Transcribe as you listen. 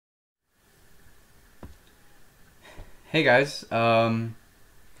Hey guys, I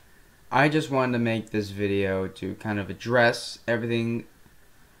just wanted to make this video to kind of address everything.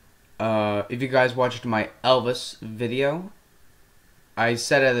 If you guys watched my Elvis video, I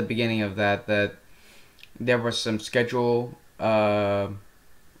said at the beginning of that there was some schedule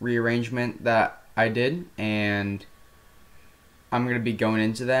rearrangement that I did, and I'm gonna be going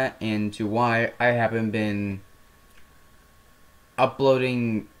into that and to why I haven't been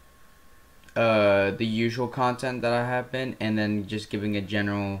uploading the usual content that I have been, and then just giving a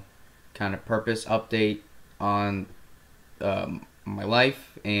general kind of purpose update on my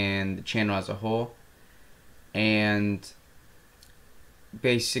life and the channel as a whole, and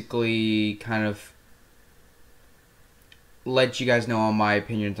basically kind of let you guys know all my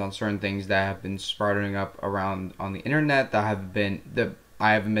opinions on certain things that have been sprouting up around on the internet that I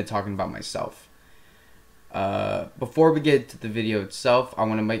haven't been talking about myself. Before we get to the video itself, I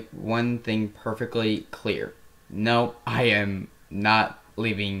want to make one thing perfectly clear. No, I am not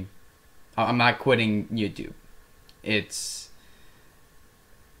leaving. I'm not quitting YouTube. It's,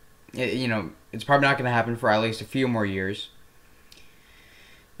 it's probably not going to happen for at least a few more years,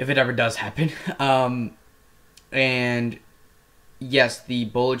 if it ever does happen. And yes, the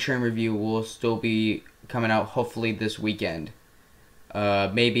Bullet Train review will still be coming out hopefully this weekend,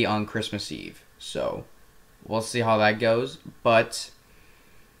 maybe on Christmas Eve. So we'll see how that goes. But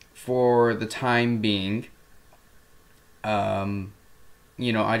for the time being, I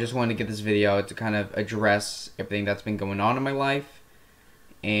just wanted to get this video out to kind of address everything that's been going on in my life,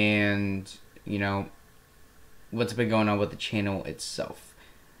 and what's been going on with the channel itself.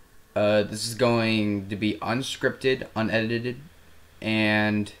 This is going to be unscripted, unedited,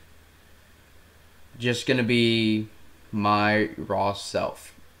 and just gonna be my raw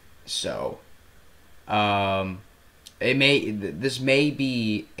self. So, this may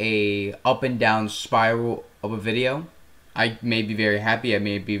be a up and down spiral of a video. I may be very happy. I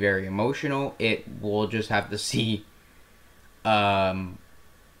may be very emotional. We'll just have to see,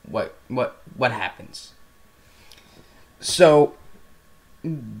 what happens. So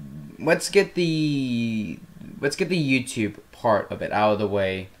let's get the YouTube part of it out of the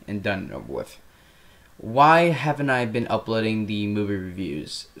way and done and over with. Why haven't I been uploading the movie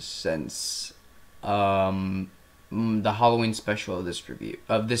reviews since the Halloween special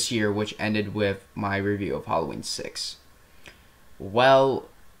of this year, which ended with my review of Halloween 6? Well,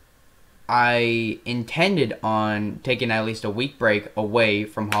 I intended on taking at least a week break away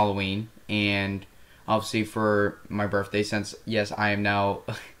from Halloween, and obviously for my birthday, since yes, I am now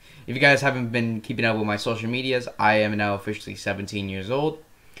if you guys haven't been keeping up with my social medias, I am now officially 17 years old.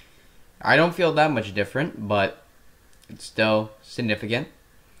 I don't feel that much different, but it's still significant.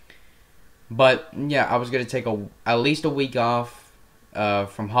 But yeah, I was gonna take at least a week off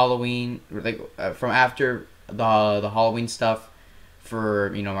from Halloween, from after the Halloween stuff for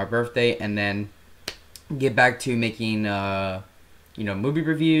my birthday, and then get back to making movie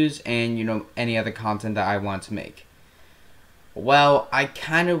reviews and any other content that I want to make. Well, I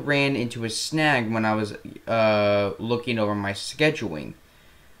kind of ran into a snag when I was looking over my scheduling.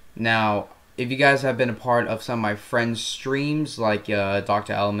 Now, if you guys have been a part of some of my friends' streams, like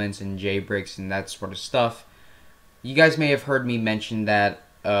Dr. Elements and Jay Briggs and that sort of stuff, you guys may have heard me mention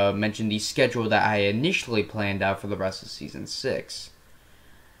the schedule that I initially planned out for the rest of season 6,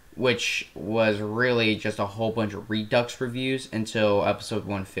 which was really just a whole bunch of Redux reviews until episode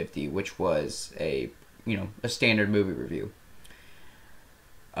 150, which was a standard movie review.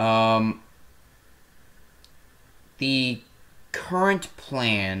 The current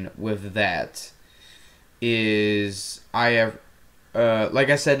plan with that is I have, like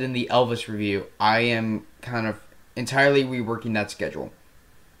I said in the Elvis review, I am kind of entirely reworking that schedule.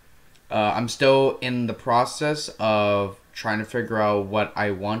 I'm still in the process of trying to figure out what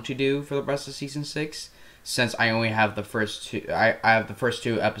I want to do for the rest of season 6, since I only have the first two. I have the first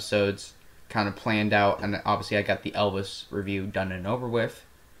 2 episodes kind of planned out, and obviously I got the Elvis review done and over with.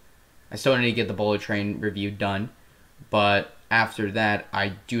 I still need to get the Bullet Train review done, but after that,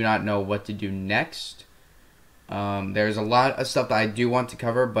 I do not know what to do next. There's a lot of stuff that I do want to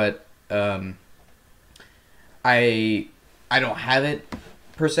cover, but I don't have it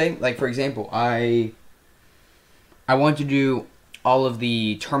per se. Like, for example, I want to do all of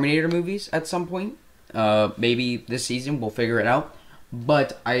the Terminator movies at some point. Maybe this season, we'll figure it out.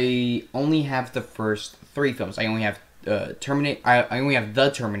 But I only have the first 3 films. I only have I only have The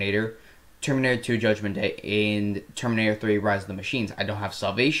Terminator, Terminator 2 Judgment Day, and Terminator 3 Rise of the Machines. I don't have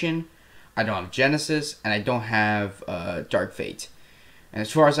Salvation, I don't have Genesis, and I don't have Dark Fate. And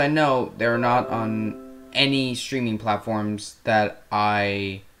as far as I know, they're not on any streaming platforms that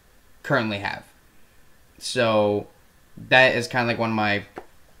I currently have. So that is kind of like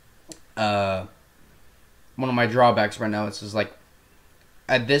one of my drawbacks right now. It's just like,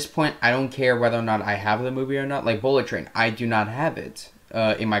 at this point, I don't care whether or not I have the movie or not. Like Bullet Train, I do not have it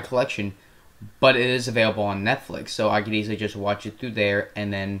in my collection, but it is available on Netflix, so I could easily just watch it through there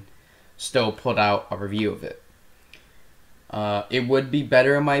and then still put out a review of it. It would be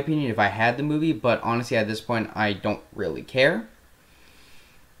better, in my opinion, if I had the movie, but honestly, at this point, I don't really care.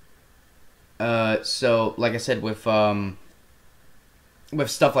 So, like I said, with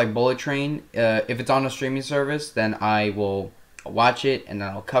stuff like Bullet Train, if it's on a streaming service, then I will watch it and then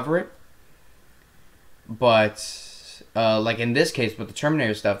I'll cover it. But like in this case with the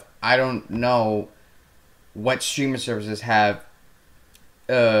Terminator stuff, I don't know what streaming services have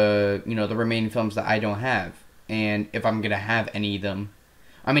the remaining films that I don't have, and if I'm gonna have any of them.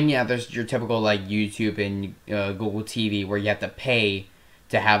 I mean, yeah, there's your typical like YouTube and Google TV where you have to pay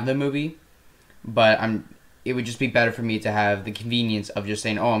to have the movie, but it would just be better for me to have the convenience of just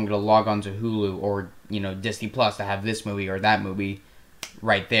saying, oh, I'm going to log on to Hulu or, Disney Plus to have this movie or that movie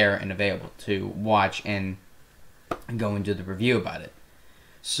right there and available to watch and go and do the review about it.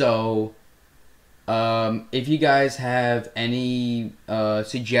 So, if you guys have any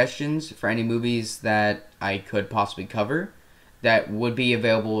suggestions for any movies that I could possibly cover that would be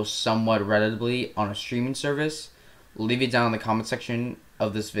available somewhat relatively on a streaming service, leave it down in the comment section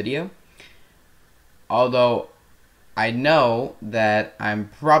of this video. Although, I know that I'm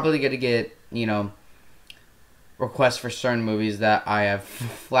probably going to get, requests for certain movies that I have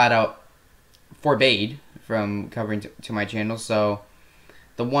flat out forbade from covering to my channel. So,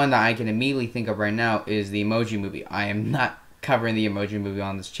 the one that I can immediately think of right now is the Emoji Movie. I am not covering the Emoji Movie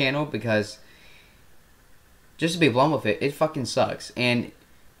on this channel because, just to be blunt with it, it fucking sucks. And,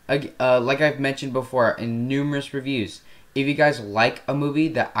 like I've mentioned before in numerous reviews, if you guys like a movie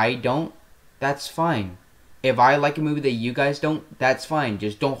that I don't, that's fine. If I like a movie that you guys don't, that's fine.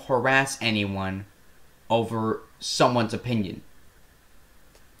 Just don't harass anyone over someone's opinion.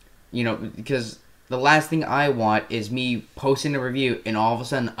 Because the last thing I want is me posting a review and all of a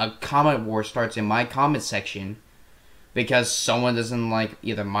sudden a comment war starts in my comment section because someone doesn't like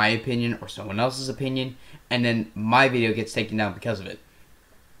either my opinion or someone else's opinion, and then my video gets taken down because of it.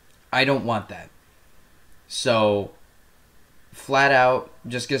 I don't want that. So, flat out,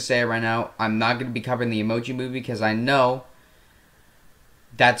 just gonna say it right now, I'm not gonna be covering the Emoji Movie because I know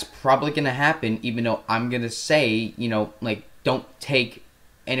that's probably gonna happen, even though I'm gonna say, don't take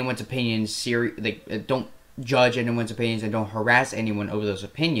anyone's opinions don't judge anyone's opinions and don't harass anyone over those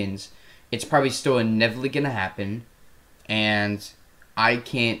opinions. It's probably still inevitably gonna happen, and I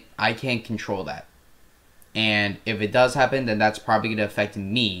can't control that. And if it does happen, then that's probably gonna affect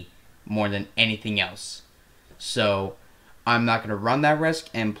me more than anything else. So, I'm not going to run that risk,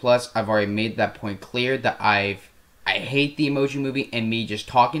 and plus, I've already made that point clear that I hate the Emoji Movie, and me just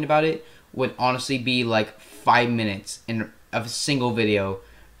talking about it would honestly be like 5 minutes of a single video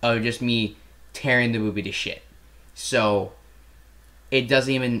of just me tearing the movie to shit. So, it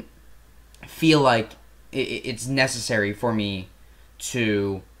doesn't even feel like it's necessary for me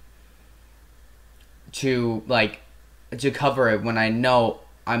to cover it when I know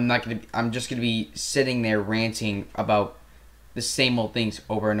I'm just gonna be sitting there ranting about the same old things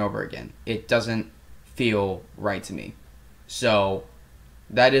over and over again. It doesn't feel right to me. So,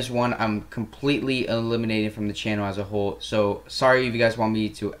 that is one I'm completely eliminating from the channel as a whole. So, sorry if you guys want me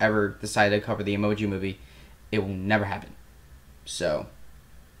to ever decide to cover the Emoji Movie. It will never happen. So,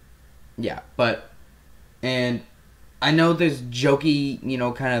 yeah. And I know there's jokey,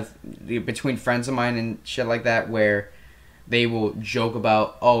 kind of between friends of mine and shit like that where they will joke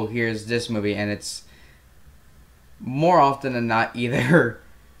about, oh, here's this movie, and it's more often than not either,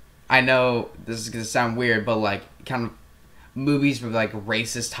 I know this is going to sound weird, but like kind of movies with like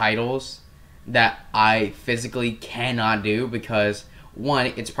racist titles that I physically cannot do because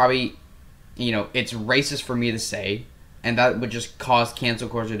one, it's probably, it's racist for me to say, and that would just cause cancel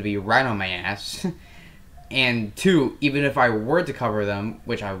culture to be right on my ass. And two, even if I were to cover them,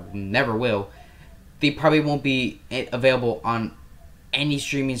 which I never will, they probably won't be available on any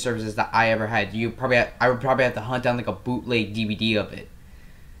streaming services that I ever had. I would probably have to hunt down like a bootleg DVD of it.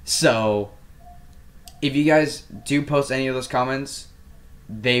 So, if you guys do post any of those comments,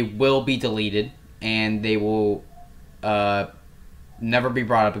 they will be deleted and they will never be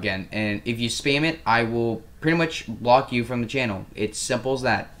brought up again. And if you spam it, I will pretty much block you from the channel. It's simple as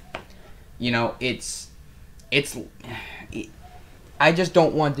that. I just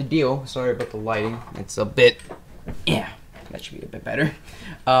don't want to deal. Sorry about the lighting. It's a bit, yeah. That should be a bit better.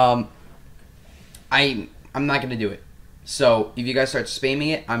 I'm not gonna do it. So if you guys start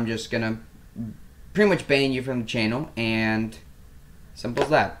spamming it, I'm just gonna pretty much ban you from the channel, and simple as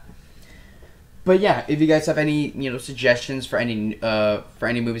that. But yeah, if you guys have any suggestions for any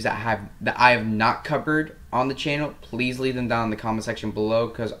movies that I have not covered on the channel, please leave them down in the comment section below,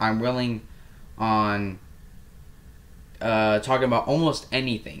 because I'm willing on talking about almost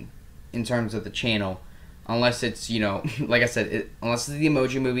anything in terms of the channel, unless it's like I said, unless it's the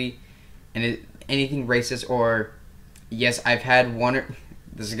Emoji Movie and anything racist, or yes, I've had one.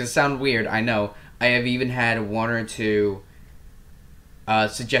 This is gonna sound weird, I know. I have even had one or two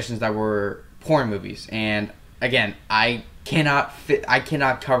suggestions that were porn movies, and again, I cannot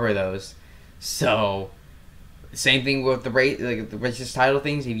cover those. So same thing with the racist title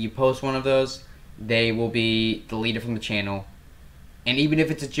things. If you post one of those, they will be deleted from the channel. And even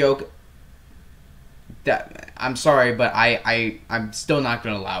if it's a joke, I'm sorry, but I'm still not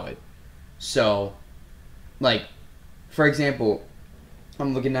gonna allow it. So, like, for example,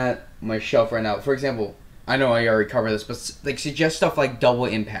 I'm looking at my shelf right now. For example, I know I already covered this, but like, suggest stuff like Double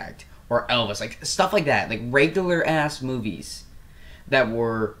Impact or Elvis, like stuff like that, like regular ass movies that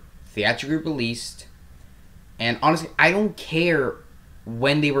were theatrically released. And honestly, I don't care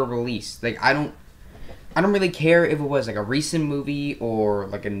when they were released. Like, I don't really care if it was like a recent movie or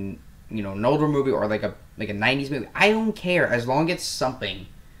like an older movie, or like a 90s movie. I don't care, as long as it's something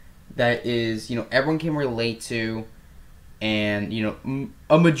that is everyone can relate to, and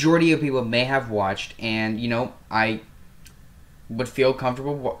a majority of people may have watched, and I would feel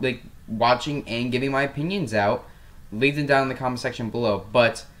comfortable like watching and giving my opinions out. Leave them down in the comment section below.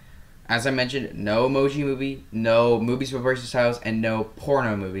 But as I mentioned, no Emoji Movie, no movies with racist titles, and no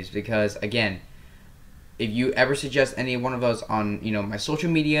porno movies, because again, if you ever suggest any one of those on my social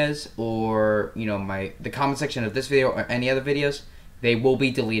medias, or the comment section of this video or any other videos, they will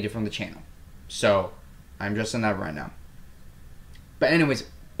be deleted from the channel. So I'm just on that right now. But anyways,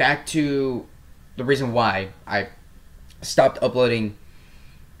 back to the reason why I stopped uploading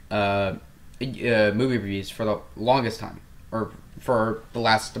movie reviews for the longest time, or for the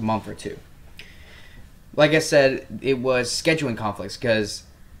last month or two. Like I said, it was scheduling conflicts, because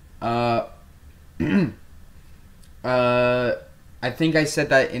I think I said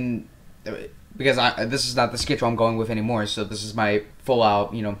that because this is not the schedule I'm going with anymore, so this is my full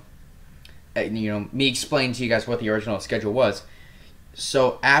out me explaining to you guys what the original schedule was.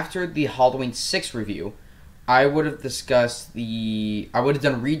 So after the Halloween 6 review, I would have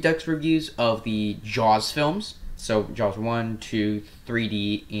done Redux reviews of the Jaws films. So Jaws 1, 2,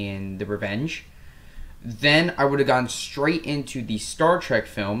 3D, and The Revenge. Then I would have gone straight into the Star Trek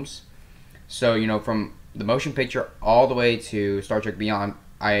films. So, from the motion picture all the way to Star Trek Beyond.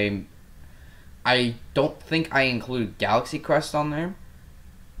 I don't think I included Galaxy Quest on there.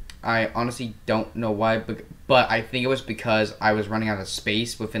 I honestly don't know why, but I think it was because I was running out of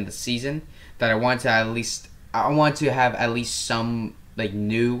space within the season, that I wanted to have at least some like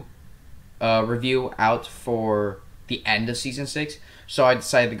new review out for the end of season 6. So I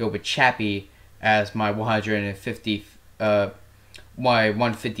decided to go with Chappie as my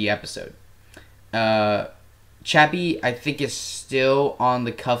 150 episode. Chappie, I think, is still on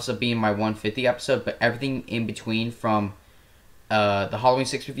the cuffs of being my 150 episode, but everything in between from the Halloween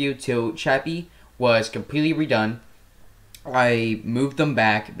 6 review to Chappie was completely redone. I moved them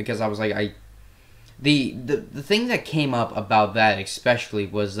back because I was like, the thing that came up about that especially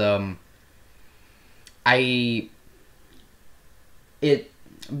was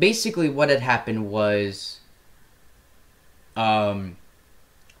basically what had happened was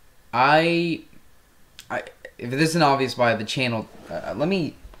if it isn't obvious by the channel, let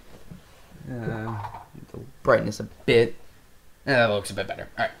me the brightness a bit. That looks a bit better.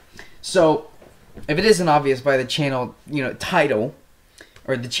 All right. So, if it isn't obvious by the channel, title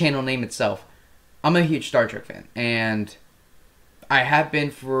or the channel name itself, I'm a huge Star Trek fan, and I have been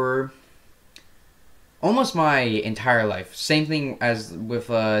for almost my entire life. Same thing as with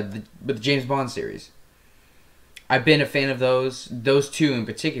the James Bond series. I've been a fan of those two in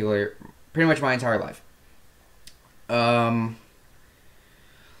particular, pretty much my entire life.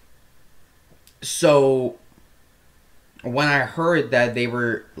 So when I heard that they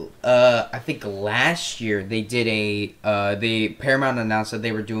were, I think last year they did the Paramount announced that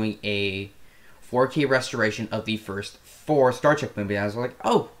they were doing a 4K restoration of the first 4 Star Trek movies. I was like,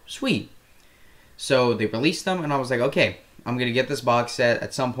 oh, sweet. So they released them, and I was like, okay, I'm gonna get this box set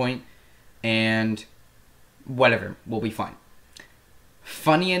at some point, and whatever, we'll be fine.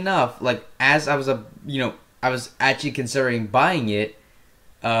 Funny enough, like, as I was I was actually considering buying it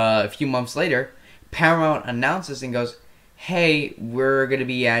a few months later, Paramount announces and goes, hey, we're going to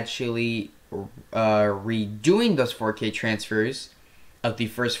be actually redoing those 4K transfers of the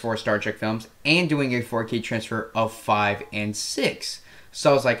first 4 Star Trek films and doing a 4K transfer of 5 and 6.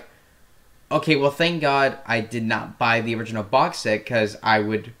 So I was like, okay, well, thank God I did not buy the original box set, because I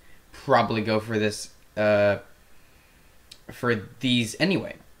would probably go for this, for these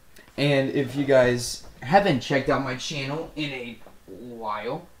anyway. And if you guys haven't checked out my channel in a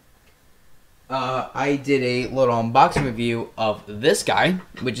while, I did a little unboxing review of this guy,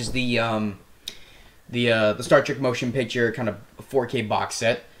 which is the Star Trek motion picture kind of 4K box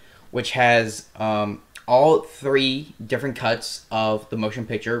set, which has all 3 different cuts of the motion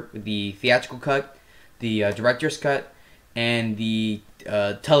picture: the theatrical cut, the director's cut, and the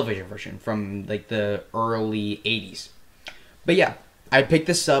television version from like the early 80s. But yeah, I picked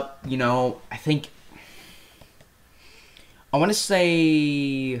this up, you know, I think, I want to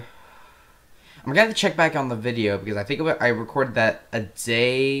say, I'm going to have to check back on the video, because I think I recorded that a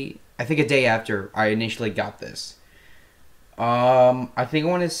day after I initially got this. I think I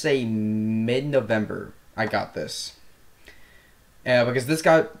want to say mid-November I got this. Because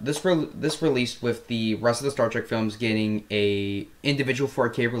this released with the rest of the Star Trek films getting a individual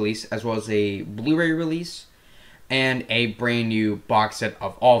 4K release, as well as a Blu-ray release, and a brand new box set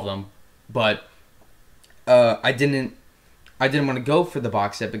of all of them. But I didn't want to go for the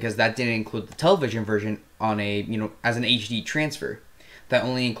box set, because that didn't include the television version on a, you know, as an HD transfer. That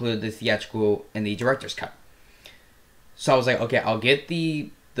only included the theatrical and the director's cut. So I was like, okay, I'll get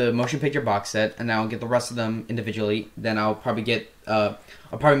the motion picture box set, and I'll get the rest of them individually. Then I'll probably get I'll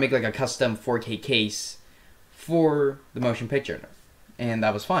probably make like a custom 4K case for the motion picture, and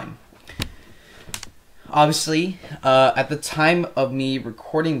that was fine. Obviously, at the time of me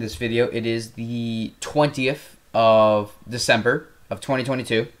recording this video, it is the 20th of December of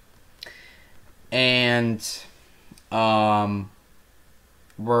 2022, and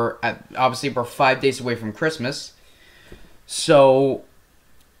we're 5 days away from Christmas. So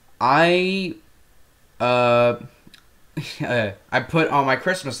I put on my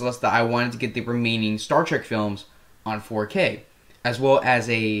Christmas list that I wanted to get the remaining Star Trek films on 4K, as well as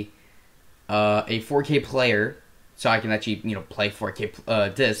a 4K player, so I can actually, you know, play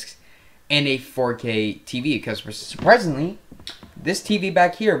 4K discs, and a 4K TV, because surprisingly, this TV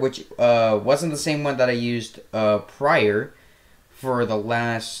back here, which wasn't the same one that I used prior for the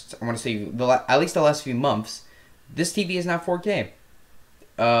last, I want to say, at least the last few months, this TV is not 4K.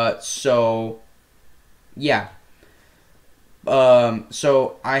 So, yeah.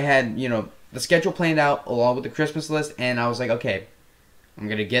 So I had, you know, the schedule planned out along with the Christmas list, and I was like, okay, I'm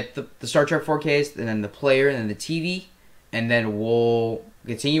going to get the Star Trek 4Ks, and then the player, and then the TV, and then we'll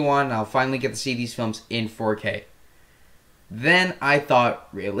continue on, and I'll finally get to see these films in 4K. Then I thought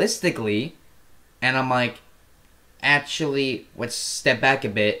realistically, and I'm like, actually, let's step back a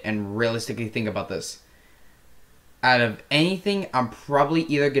bit and realistically think about this. Out of anything, I'm probably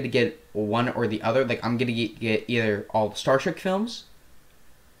either going to get one or the other. Like, I'm going to get either all the Star Trek films,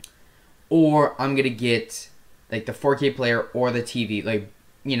 or I'm going to get, like, the 4K player or the TV. Like,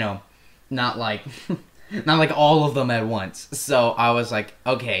 you know, not like, not like all of them at once. So I was like,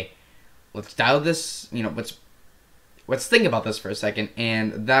 okay, let's dial this, you know, let's think about this for a second.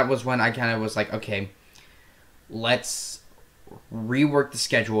 And that was when I kind of was like, okay, let's rework the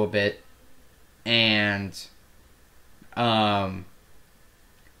schedule a bit, and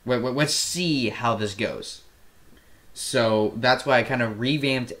let's see how this goes. So that's why I kind of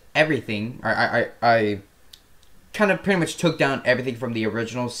revamped everything. I kind of pretty much took down everything from the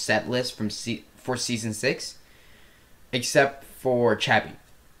original set list for season 6, except for Chappie,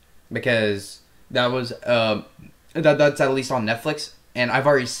 because that was that's at least on Netflix, and I've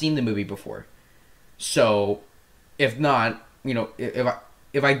already seen the movie before. So if not, you know,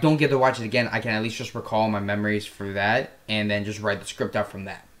 if I don't get to watch it again, I can at least just recall my memories for that, and then just write the script out from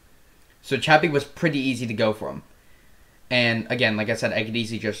that. So Chappie was pretty easy to go from. And again, like I said, I could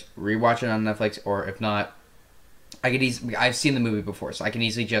easily just rewatch it on Netflix, or if not, I've seen the movie before, so I can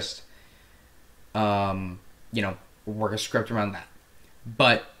easily just, you know, work a script around that.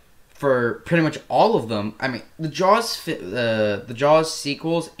 But for pretty much all of them, I mean, the Jaws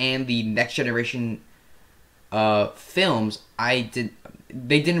sequels and the Next Generation films,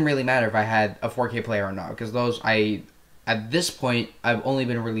 they didn't really matter if I had a 4K player or not, because those at this point, I've only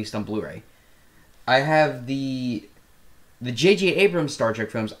been released on Blu-ray. I have the J.J. Abrams Star Trek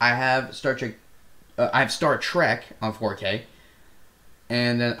films. I have Star Trek on 4K,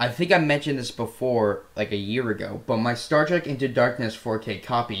 and then I think I mentioned this before, like a year ago, but my Star Trek Into Darkness 4K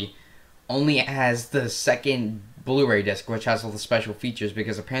copy only has the second Blu-ray disc, which has all the special features,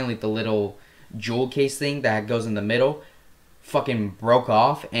 because apparently the little jewel case thing that goes in the middle fucking broke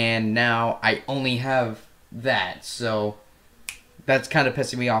off, and now I only have that. So that's kind of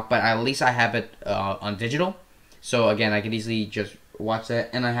pissing me off. But at least I have it on digital, so again, I can easily just watch that,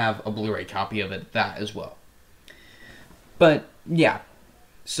 and I have a Blu-ray copy of it that as well. But yeah,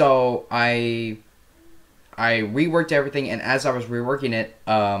 so I reworked everything, and as I was reworking it,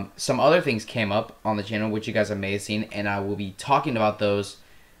 some other things came up on the channel which you guys may have seen, and I will be talking about those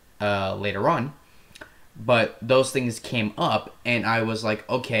later on. But those things came up, and I was like,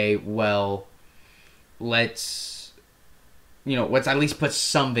 okay, well, let's at least put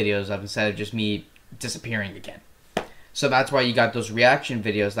some videos up instead of just me disappearing again. So that's why you got those reaction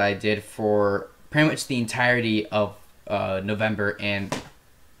videos that I did for pretty much the entirety of November, and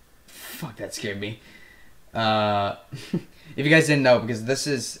fuck, that scared me. If you guys didn't know, because this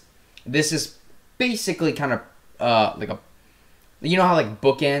is basically kind of like a, you know how like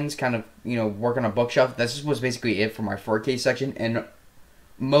bookends kind of, work on a bookshelf. This was basically it for my 4K section, and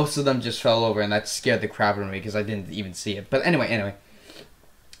most of them just fell over, and that scared the crap out of me because I didn't even see it. But anyway,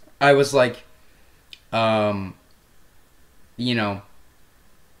 I was like, so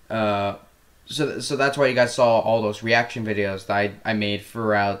that's why you guys saw all those reaction videos that I made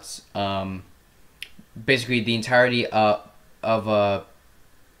throughout basically the entirety of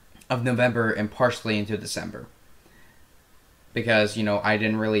November and partially into December, because I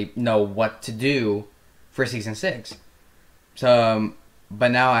didn't really know what to do for season 6. So but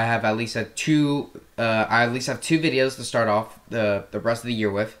now I have at least two videos to start off the rest of the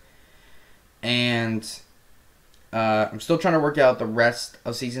year with, and I'm still trying to work out the rest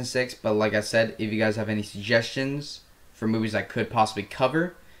of season 6. But like I said, if you guys have any suggestions for movies I could possibly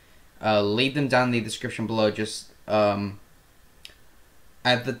cover, leave them down in the description below. Just at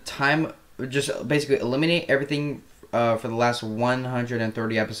the time, just basically eliminate everything for the last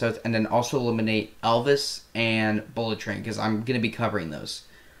 130 episodes, and then also eliminate Elvis and Bullet Train, because I'm going to be covering those.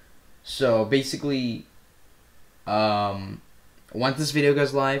 So basically, once this video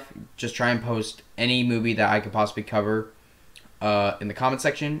goes live, just try and post any movie that I could possibly cover in the comment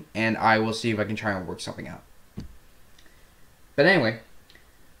section, and I will see if I can try and work something out. But anyway,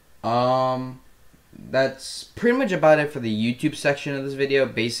 that's pretty much about it for the YouTube section of this video.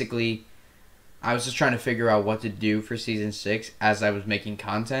 Basically, I was just trying to figure out what to do for season 6 as I was making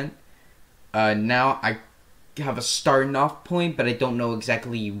content. Now I have a starting off point, but I don't know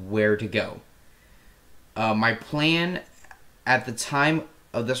exactly where to go. My plan at the time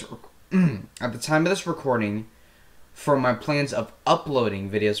of this recording, for my plans of uploading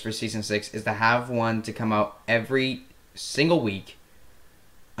videos for season 6, is to have one to come out every single week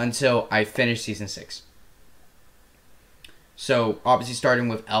until I finish season 6. So obviously starting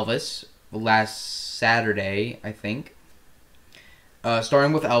with Elvis last Saturday, I think.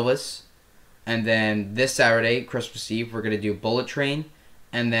 Starting with Elvis, and then this Saturday, Christmas Eve, we're gonna do Bullet Train,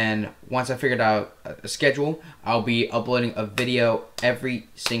 and then once I figured out a schedule, I'll be uploading a video every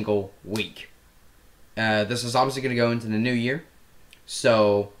single week. This is obviously gonna go into the new year,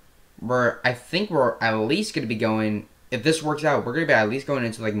 so I think we're at least gonna be going. If this works out, we're gonna be at least going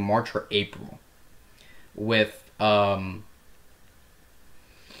into like March or April with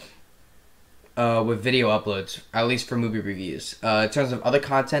video uploads, at least for movie reviews. In terms of other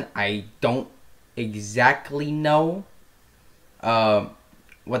content, I don't exactly know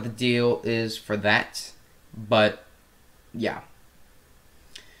what the deal is for that, but yeah.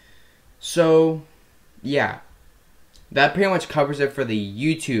 So yeah, that pretty much covers it for the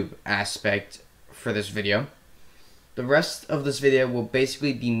YouTube aspect for this video. The rest of this video will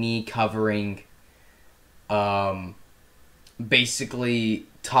basically be me covering basically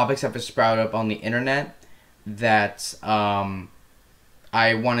topics that have sprouted up on the internet that I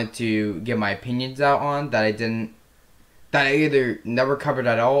wanted to give my opinions out on, that I either never covered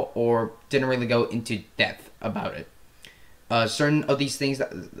at all or didn't really go into depth about it. Certain of these things,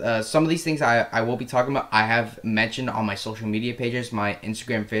 some of these things I will be talking about, I have mentioned on my social media pages, my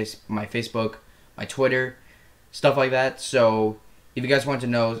Instagram, my Facebook, my Twitter, stuff like that. So if you guys want to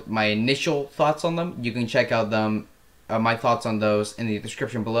know my initial thoughts on them, you can check out my thoughts on those in the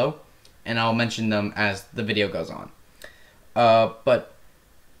description below, and I'll mention them as the video goes on. But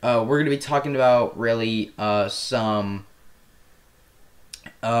we're going to be talking about really some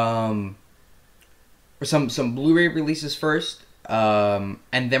Blu-ray releases first, and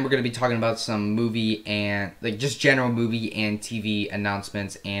then we're going to be talking about some movie and like just general movie and TV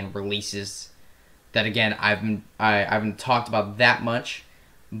announcements and releases that, again, I haven't talked about that much,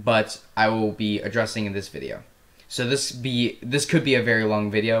 but I will be addressing in this video. So this could be a very long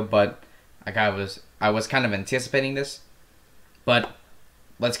video, but like I was kind of anticipating this. But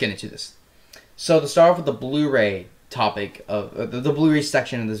let's get into this. So to start off with the Blu-ray topic of the Blu-ray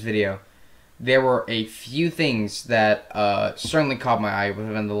section of this video, there were a few things that certainly caught my eye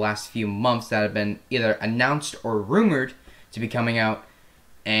within the last few months that have been either announced or rumored to be coming out.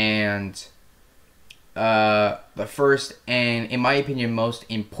 And the first and, in my opinion, most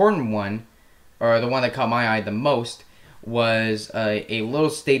important one, or the one that caught my eye the most, was a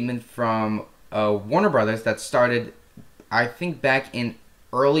little statement from Warner Brothers that started, I think, back in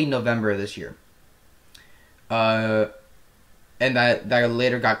early November of this year. And that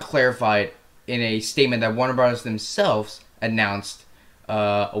later got clarified in a statement that Warner Brothers themselves announced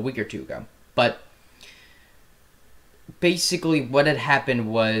a week or two ago. But basically, what had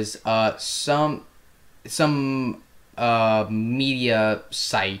happened was some media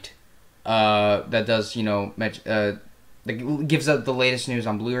site that does, that gives out the latest news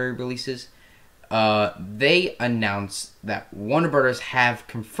on Blu-ray releases. They announced that Warner Brothers have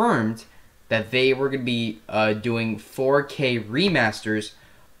confirmed that they were going to be doing 4K remasters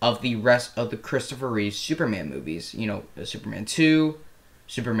of the rest of the Christopher Reeve Superman movies. Superman 2,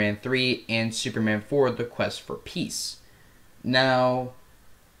 Superman 3, and Superman 4, The Quest for Peace. Now,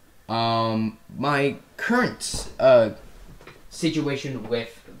 my current situation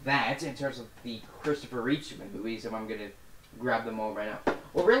with that, in terms of the Christopher Reeve Superman movies, if I'm going to grab them all right now,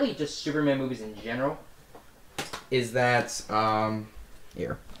 or really just Superman movies in general, is that,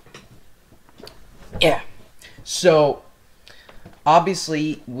 here. Yeah. So,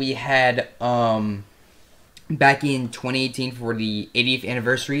 obviously, we had, back in 2018 for the 80th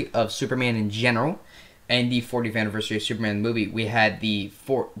anniversary of Superman in general, and the 40th anniversary of Superman the movie, we had the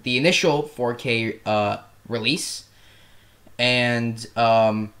initial 4K release, and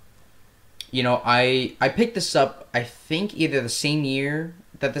I picked this up, I think, either the same year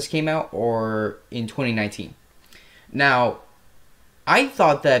that this came out or in 2019. Now, I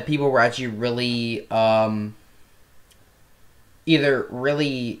thought that people were actually really they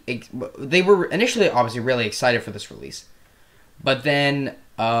were initially obviously really excited for this release, but then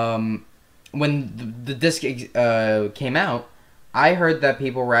when the disc came out, I heard that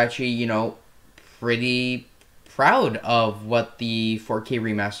people were actually, pretty proud of what the 4K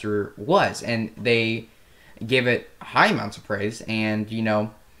remaster was, and they gave it high amounts of praise, and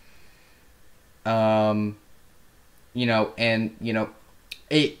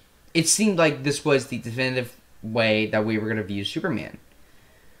it seemed like this was the definitive way that we were going to view Superman.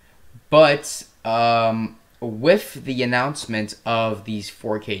 But with the announcement of these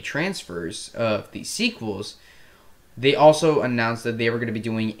 4K transfers of these sequels, they also announced that they were going to be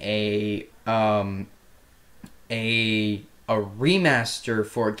doing a remaster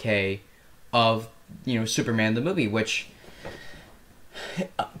 4K of Superman the movie, which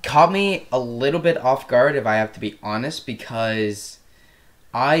caught me a little bit off guard, if I have to be honest, because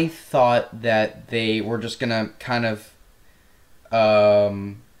I thought that they were just gonna kind of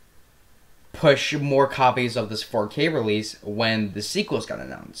push more copies of this 4K release when the sequels got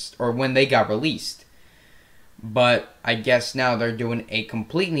announced, or when they got released. But I guess now they're doing a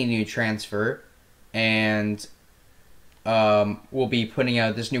completely new transfer, and we'll be putting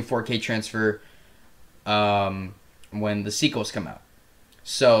out this new 4K transfer when the sequels come out.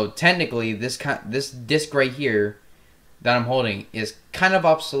 So technically, this disc right here that I'm holding is kind of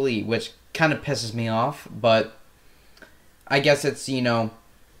obsolete, which kind of pisses me off. But I guess it's it's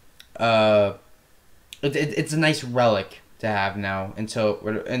a nice relic to have now until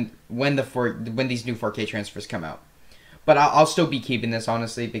when these new 4K transfers come out. But I'll still be keeping this,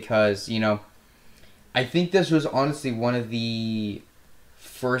 honestly, because I think this was honestly one of the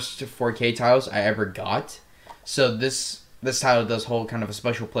first 4K titles I ever got. So this title does hold kind of a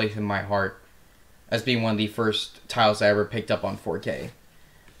special place in my heart as being one of the first titles I ever picked up on 4K.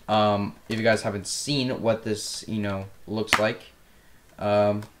 If you guys haven't seen what this, looks like,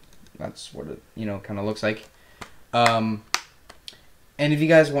 that's what it, kind of looks like. And if you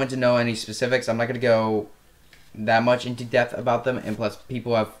guys want to know any specifics, I'm not going to go that much into depth about them. And plus,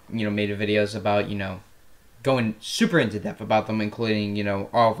 people have, made videos about, going super into depth about them, including,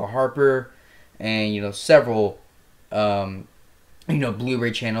 Oliver Harper and, several,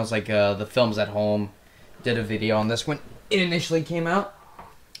 Blu-ray channels like the Films at Home did a video on this when it initially came out.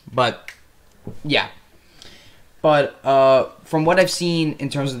 But yeah, but from what I've seen in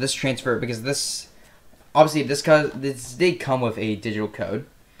terms of this transfer, because this obviously this did come with a digital code,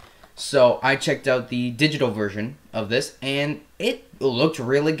 so I checked out the digital version of this, and it looked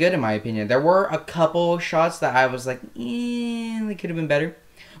really good in my opinion. There were a couple shots that I was like, they could have been better,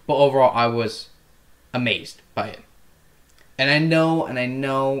 but overall I was amazed by it. And I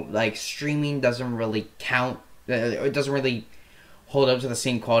know, like, streaming doesn't really count. It doesn't really hold up to the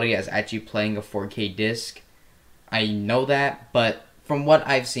same quality as actually playing a 4K disc. I know that, but from what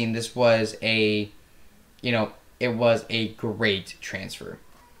I've seen, this was it was a great transfer.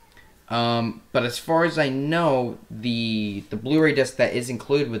 But as far as I know, the Blu-ray disc that is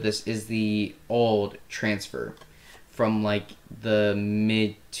included with this is the old transfer from like the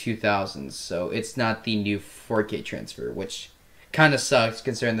mid 2000s. So it's not the new 4K transfer, which kind of sucks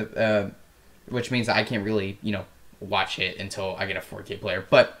considering which means I can't really watch it until I get a 4K player.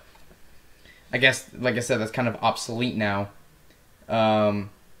 But I guess, like I said, that's kind of obsolete now.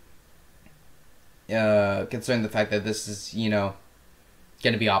 Considering the fact that this is going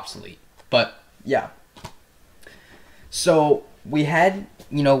to be obsolete. But yeah. So we had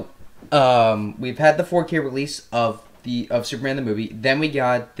we've had the 4K release of Superman the movie. Then we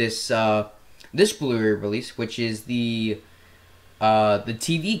got this Blu-ray release, which is the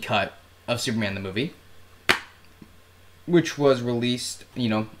TV cut of Superman the movie, which was released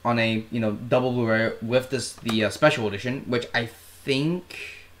on a double Blu-ray with the special edition, which I think,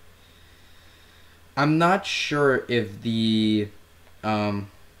 I'm not sure if the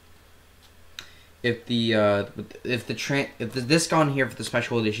disc on here for the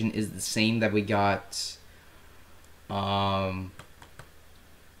special edition is the same that we got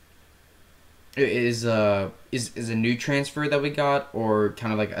is a new transfer that we got, or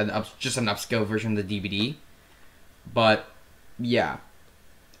kind of like just an upscale version of the DVD. But yeah,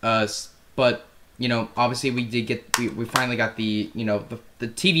 but obviously we did get we finally got the the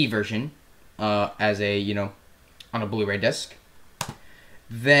TV version as a on a Blu-ray disc.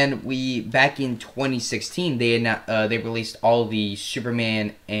 Then back in 2016 they released all the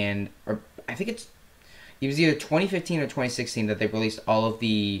Superman or I think it was either 2015 or 2016 that they released all of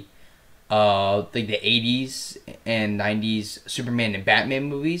the like the 80s and 90s Superman and Batman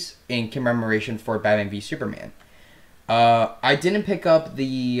movies in commemoration for Batman v Superman. I didn't pick up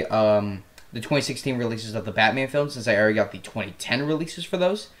the 2016 releases of the Batman films since I already got the 2010 releases for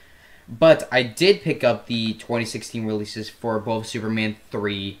those. But I did pick up the 2016 releases for both Superman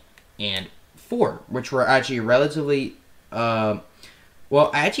 3 and 4, which were actually relatively... well,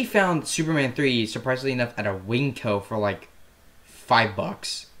 I actually found Superman 3, surprisingly enough, at a Winco for like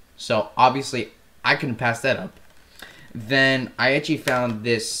 $5. So, obviously, I couldn't pass that up. Then, I actually found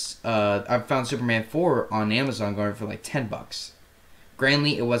this... I found Superman 4 on Amazon going for like $10.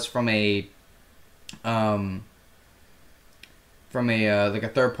 Granted, it was from a... like a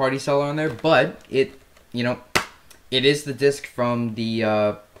third party seller on there, but it is the disc from the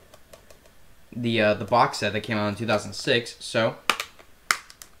box set that came out in 2006, so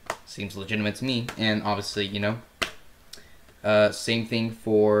seems legitimate to me. And obviously, same thing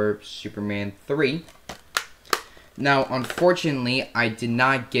for Superman 3. Now, unfortunately, I did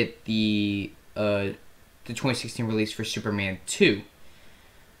not get the 2016 release for Superman 2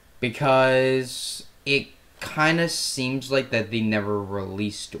 because it kind of seems like that they never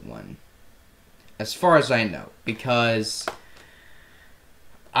released one, as far as I know, because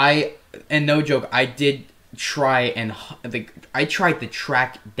and no joke, I did try I tried to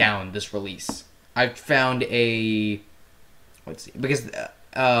track down this release. I found because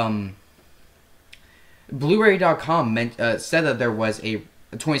Blu-ray.com said that there was a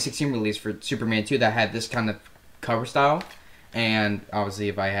 2016 release for Superman 2 that had this kind of cover style. And obviously,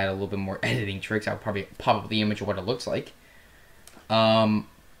 if I had a little bit more editing tricks, I would probably pop up the image of what it looks like.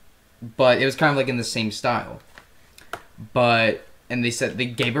 But it was kind of like in the same style. And they said they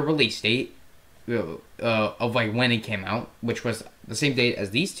gave a release date of like when it came out, which was the same date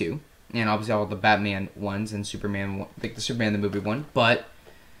as these two, and obviously all the Batman ones and Superman, like the Superman the movie one. But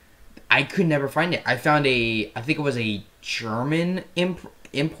I could never find it. I found I think it was a German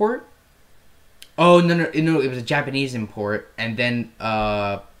import. Oh, no, it was a Japanese import, and then,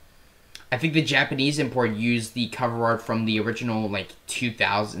 I think the Japanese import used the cover art from the original, like,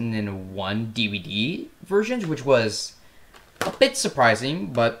 2001 DVD versions, which was a bit surprising,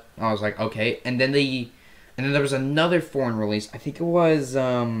 but I was like, okay. And then there was another foreign release. I think it was,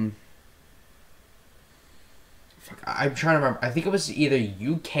 I'm trying to remember. I think it was either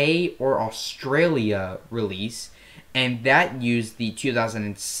UK or Australia release, and that used the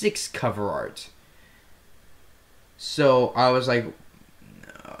 2006 cover art. So I was like,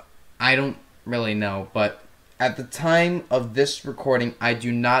 I don't really know, but at the time of this recording, I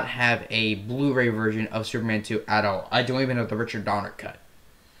do not have a Blu-ray version of Superman 2 at all. I don't even have the Richard Donner cut.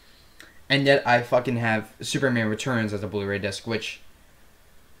 And yet I fucking have Superman Returns as a Blu-ray disc, which...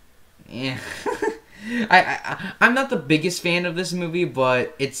 yeah. I'm not the biggest fan of this movie,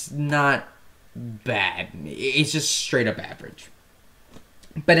 but it's not bad. It's just straight up average.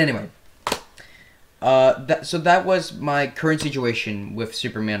 But anyway... so that was my current situation with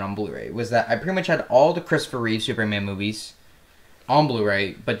Superman on Blu-ray, was that I pretty much had all the Christopher Reeve Superman movies on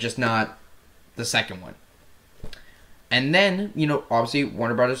Blu-ray, but just not the second one. And then, obviously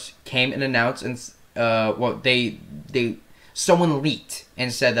Warner Brothers came and announced, and someone leaked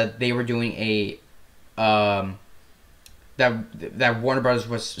and said that they were doing that Warner Brothers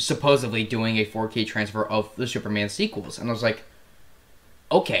was supposedly doing a 4K transfer of the Superman sequels, and I was like,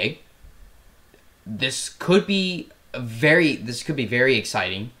 okay, this could be very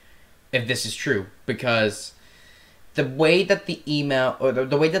exciting if this is true, because the way that the email, or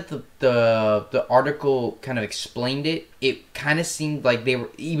the way that the article kind of explained it, it kind of seemed like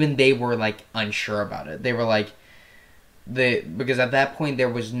they were like unsure about it. They were like, because at that point there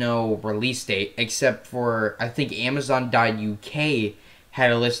was no release date, except for, I think, Amazon.uk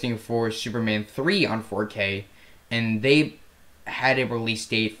had a listing for Superman 3 on 4K, and they had a release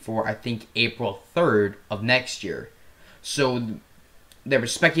date for, I think, April 3rd of next year. So there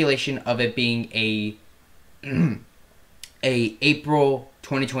was speculation of it being a April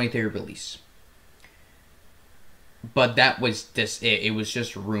 2023 release. But that was just it. It was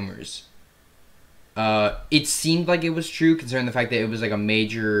just rumors. It seemed like it was true, considering the fact that it was like a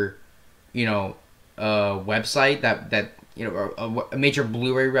major, website that a major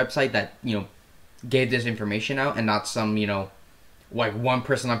Blu-ray website that gave this information out, and not some like one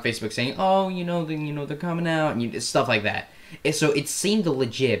person on Facebook saying, oh, they're coming out, and stuff like that. So it seemed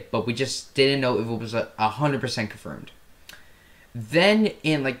legit, but we just didn't know if it was 100% confirmed. Then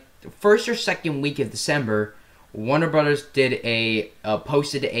in like the first or second week of December, Warner Brothers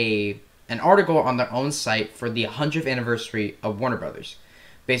posted an article on their own site for the 100th anniversary of Warner Brothers,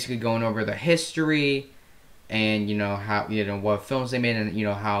 basically going over the history and how what films they made, and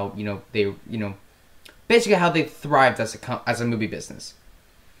how they basically how they thrived as a movie business.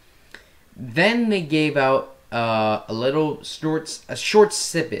 Then they gave out a short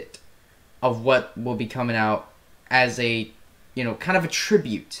snippet of what will be coming out as a kind of a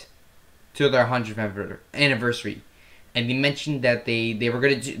tribute to their 100th anniversary, and they mentioned that they were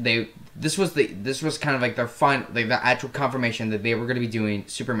gonna do this was kind of like their final, like the actual confirmation that they were gonna be doing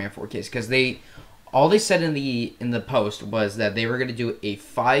Superman 4Ks, because all they said in the post was that they were gonna do a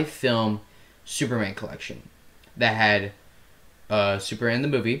 5-film Superman collection that had Superman the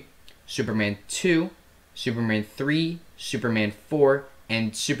movie, Superman 2, Superman 3, Superman 4,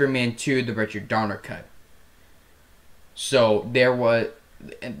 and Superman 2: The Richard Donner Cut. So the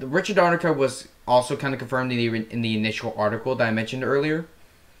Richard Donner Cut was also kind of confirmed in the initial article that I mentioned earlier,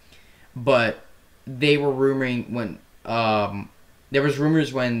 but they were rumoring when there was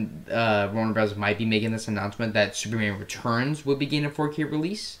rumors when Warner Bros. Might be making this announcement that Superman Returns would begin a 4K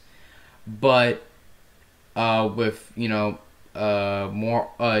release, but with more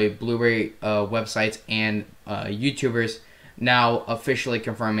Blu-ray websites and YouTubers now officially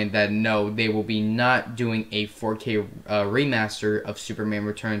confirming that no, they will be not doing a 4K remaster of Superman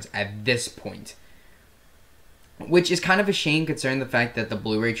Returns at this point. Which is kind of a shame, considering the fact that the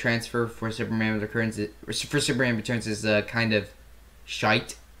Blu-ray transfer for Superman Returns is kind of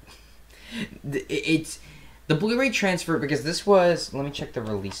shite. It's the Blu-ray transfer, because this was, let me check the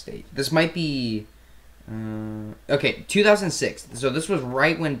release date. This might be 2006. So this was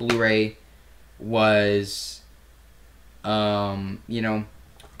right when Blu-ray was right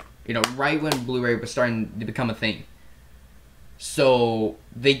when Blu-ray was starting to become a thing. So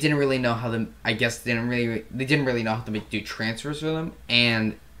they didn't really know how to, they didn't really know how to do transfers for them,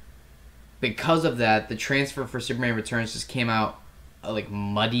 and because of that, the transfer for Superman Returns just came out like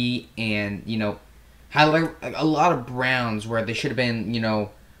muddy, and had like a lot of browns where they should have been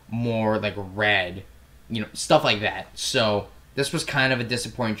more like red, stuff like that. So this was kind of a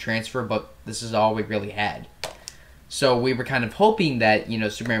disappointing transfer, but this is all we really had. So we were kind of hoping that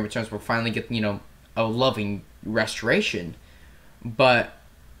Superman Returns will finally get a loving restoration, but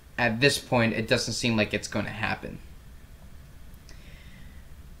at this point it doesn't seem like it's going to happen.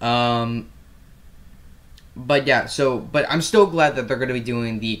 But yeah, but I'm still glad that they're going to be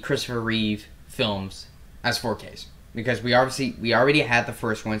doing the Christopher Reeve films as 4Ks, because we already had the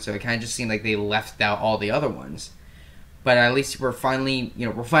first one, so it kind of just seemed like they left out all the other ones. But at least we're finally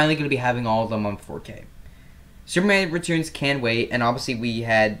going to be having all of them on 4K. Superman Returns can wait, and obviously we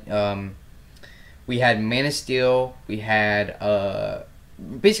had Man of Steel. We had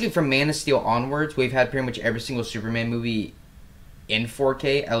basically from Man of Steel onwards, we've had pretty much every single Superman movie in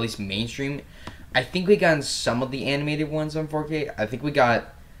 4K, at least mainstream. I think we got some of the animated ones on 4K. I think we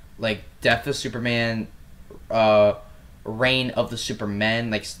got like Death of Superman, Reign of the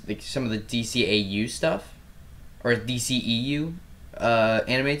Supermen, like some of the DCAU stuff or DCEU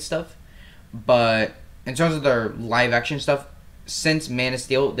animated stuff. But in terms of their live action stuff, since Man of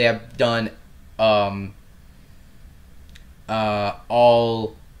Steel, they have done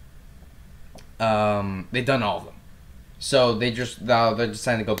all they've done all of them. So they're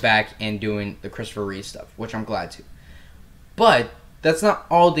deciding to go back and doing the Christopher Reeve stuff, which I'm glad to. But that's not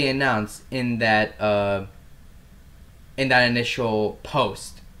all they announced in that initial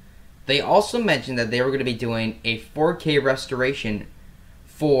post. They also mentioned that they were going to be doing a 4K restoration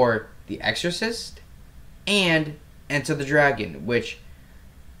for The Exorcist and Enter the Dragon, which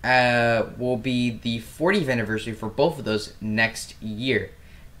will be the 40th anniversary for both of those next year.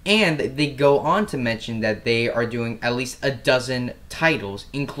 And they go on to mention that they are doing at least a dozen titles,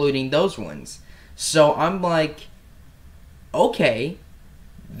 including those ones. So I'm like, okay,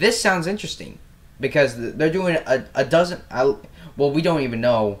 this sounds interesting. Because they're doing a dozen... well, we don't even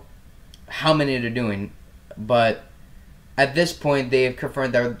know how many they're doing. But at this point, they have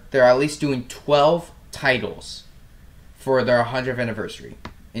confirmed that they're at least doing 12 titles for their 100th anniversary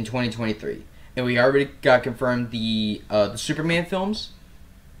in 2023. And we already got confirmed the Superman films,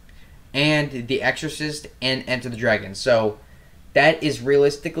 and The Exorcist, and Enter the Dragon. So that is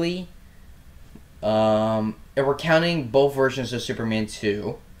realistically, if we're counting both versions of Superman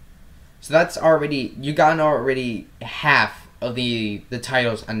 2, so that's already, you got already half of the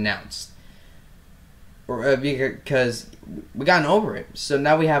titles announced. Because we gotten over it. So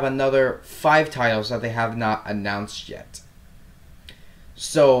now we have another 5 titles that they have not announced yet.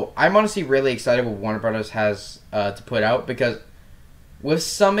 So I'm honestly really excited what Warner Brothers has to put out, because with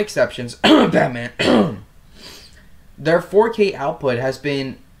some exceptions, Batman, their 4K output has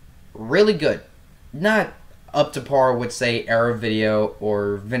been really good. Not up to par with, say, Arrow Video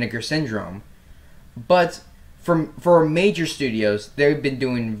or Vinegar Syndrome, but for major studios, they've been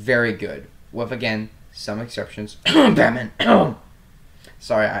doing very good. With, again, some exceptions. Batman.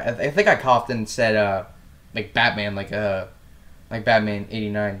 Sorry, I think I coughed and said like Batman, like Batman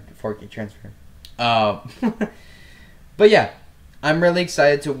 89 4K transfer. But yeah, I'm really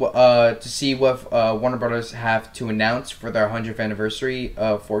excited to see what Warner Brothers have to announce for their 100th anniversary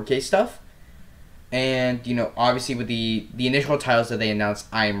of 4K stuff. And, you know, obviously with the initial titles that they announced,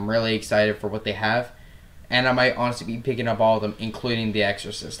 I'm really excited for what they have. And I might honestly be picking up all of them, including The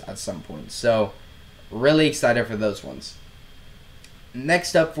Exorcist at some point. So, really excited for those ones.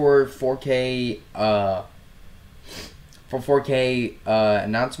 Next up for 4K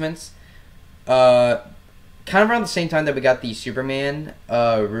announcements, kind of around the same time that we got the Superman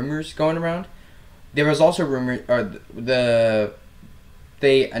rumors going around, there was also rumors,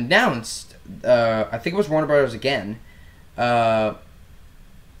 they announced, I think it was Warner Brothers again, it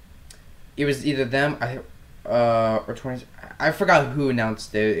was either them, or 20, I forgot who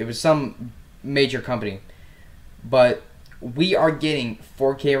announced it. It was some major company, but we are getting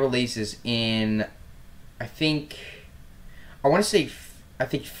 4K releases in, I want to say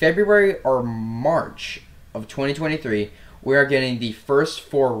February or March of 2023. We are getting the first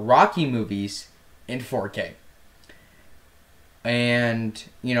 4 Rocky movies in 4K. And,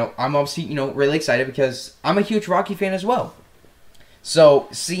 you know, I'm obviously, you know, really excited because I'm a huge Rocky fan as well. So,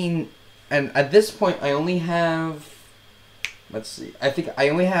 and at this point, I only have, let's see, I think I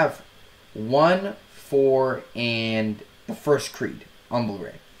only have 1, 4, and the first Creed on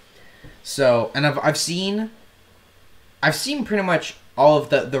Blu-ray. So, and I've seen pretty much all of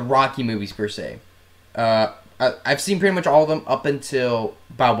the Rocky movies per se. I've seen pretty much all of them up until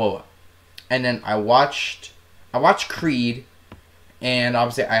Balboa, and then I watched Creed, and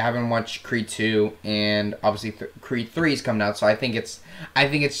obviously I haven't watched Creed 2, and obviously Creed 3 is coming out. So I think it's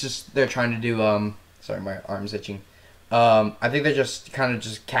just they're trying to do sorry, my arm's itching. I think they're just kind of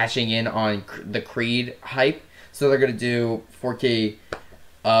just cashing in on the Creed hype, so they're gonna do 4K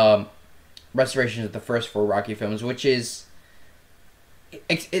restorations of the first 4 Rocky films, which is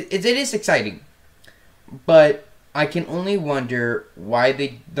it is exciting, but I can only wonder why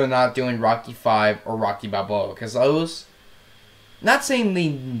they're not doing Rocky 5 or Rocky Balboa, because those, not saying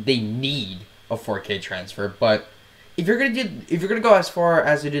they need a 4K transfer, but if you're gonna go as far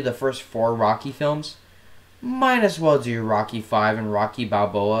as to do the first 4 Rocky films, might as well do Rocky 5 and Rocky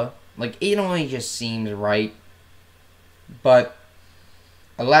Balboa. Like, it only just seems right. But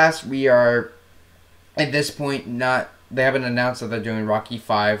alas, we are at this point not. They haven't announced that they're doing Rocky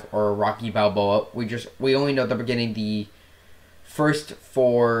 5 or Rocky Balboa. We only know that we're getting the first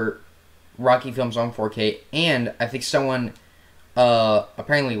 4 Rocky films on 4K, and I think someone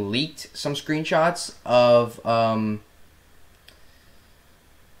apparently leaked some screenshots of what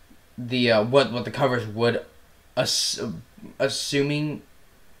the covers would assuming,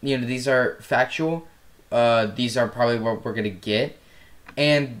 you know, these are factual. These are probably what we're gonna get,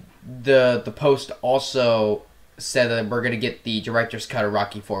 and the post also said that we're gonna get the director's cut of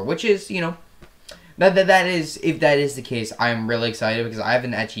Rocky 4, which is, you know, That is, if that is the case, I'm really excited because I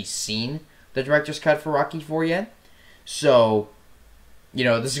haven't actually seen the director's cut for Rocky 4 yet. So,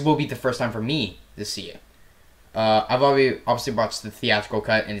 this will be the first time for me to see it. I've already obviously watched the theatrical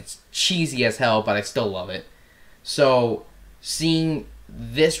cut, and it's cheesy as hell, but I still love it. So, seeing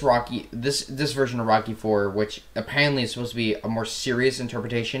this version of Rocky 4, which apparently is supposed to be a more serious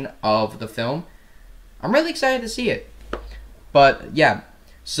interpretation of the film, I'm really excited to see it. But yeah,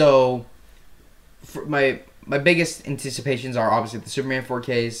 so for my biggest anticipations are obviously the Superman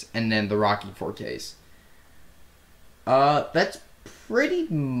 4Ks and then the Rocky 4Ks. That's pretty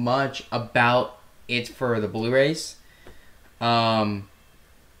much about it for the Blu-rays. The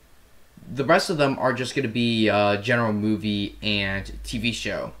rest of them are just going to be general movie and TV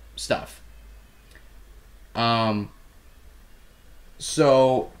show stuff.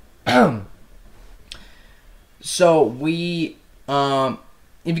 So we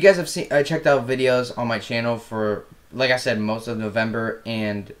if you guys have checked out videos on my channel for, like I said, most of November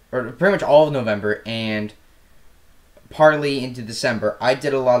or pretty much all of November and partly into December, I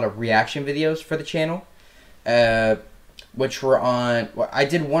did a lot of reaction videos for the channel, which were on. I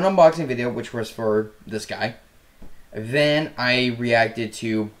did one unboxing video, which was for this guy. Then I reacted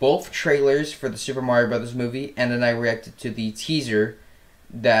to both trailers for the Super Mario Brothers movie, and then I reacted to the teaser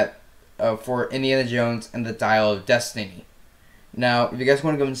that for Indiana Jones and the Dial of Destiny. Now, if you guys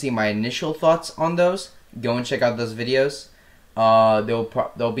want to go and see my initial thoughts on those, go and check out those videos.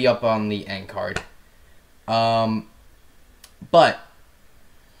 They'll be up on the end card. But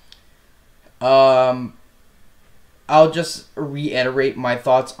I'll just reiterate my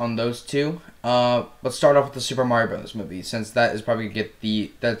thoughts on those two. Let's start off with the Super Mario Bros. Movie, since that is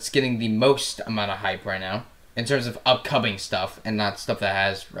probably that's getting the most amount of hype right now in terms of upcoming stuff and not stuff that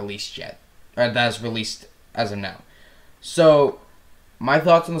has released yet, or that has released as of now. So, my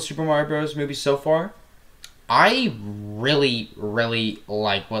thoughts on the Super Mario Bros. Movie so far, I really, really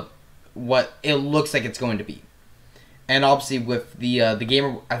like what it looks like it's going to be. And obviously with the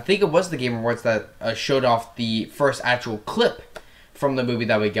Game, I think it was the Game Awards that showed off the first actual clip from the movie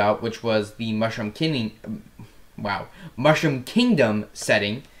that we got, which was the Mushroom Kingdom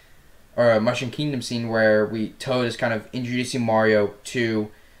setting, or a Mushroom Kingdom scene where Toad is kind of introducing Mario to,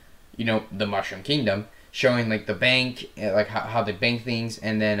 the Mushroom Kingdom, showing like the bank, like how they bank things,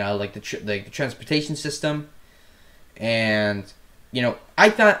 and then like the transportation system, and I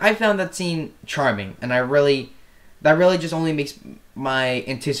found that scene charming, and that really just only makes my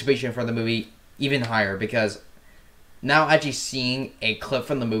anticipation for the movie even higher, because now actually seeing a clip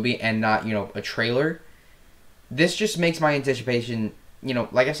from the movie and not a trailer, this just makes my anticipation,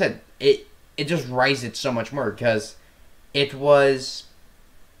 like I said, it just rises so much more, because it was.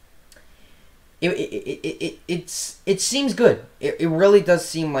 It seems good. It really does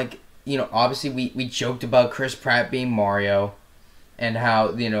seem like, obviously we joked about Chris Pratt being Mario and how,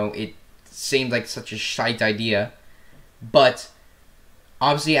 it seemed like such a shite idea. But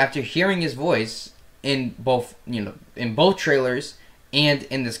obviously after hearing his voice in both trailers and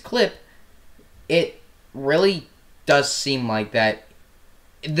in this clip, it really does seem like that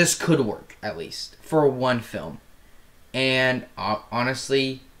this could work, at least for one film. And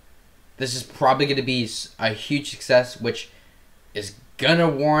honestly, this is probably going to be a huge success, which is going to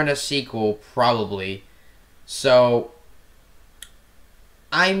warrant a sequel, probably. So,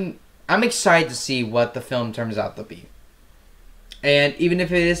 I'm excited to see what the film turns out to be. And even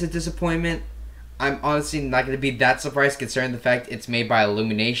if it is a disappointment, I'm honestly not going to be that surprised, considering the fact it's made by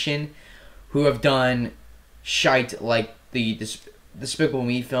Illumination, who have done shite like the Despicable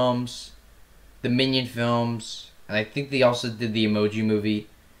Me films, the Minion films, and I think they also did the Emoji Movie.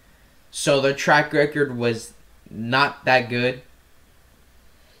 So their track record was not that good.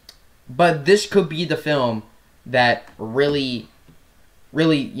 But this could be the film that really,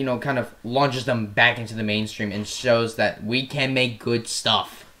 kind of launches them back into the mainstream and shows that we can make good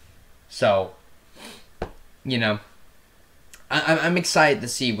stuff. So, I'm excited to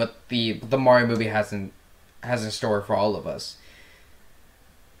see what the Mario movie has in store for all of us.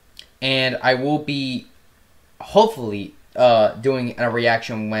 And I will be, hopefully, doing a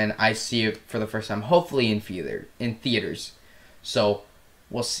reaction when I see it for the first time, hopefully in theaters. So,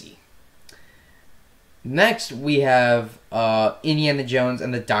 we'll see. Next, we have Indiana Jones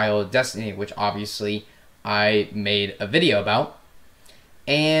and the Dial of Destiny, which obviously I made a video about.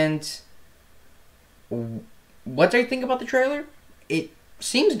 And what do I think about the trailer? It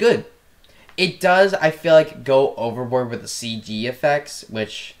seems good. It does, I feel like, go overboard with the CG effects,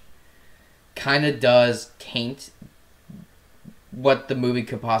 which kind of does taint what the movie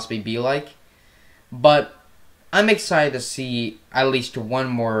could possibly be like. But I'm excited to see at least one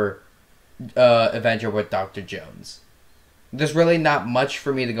more Avenger with Dr. Jones. There's really not much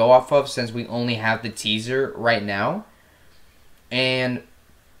for me to go off of since we only have the teaser right now. And,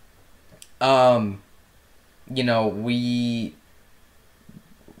 you know, we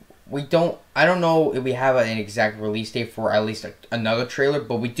don't, I don't know if we have an exact release date for at least another trailer,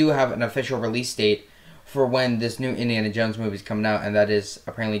 but we do have an official release date for when this new Indiana Jones movie is coming out, and that is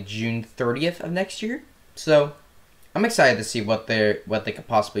apparently June 30th of next year. So, I'm excited to see what they could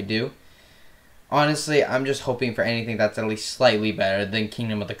possibly do. Honestly, I'm just hoping for anything that's at least slightly better than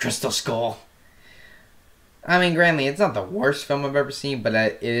Kingdom of the Crystal Skull. I mean, granted, it's not the worst film I've ever seen, but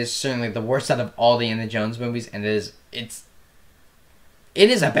it is certainly the worst out of all the Indiana Jones movies, and it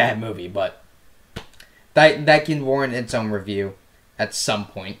is a bad movie, but that can warrant its own review at some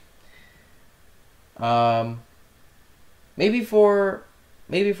point. Maybe for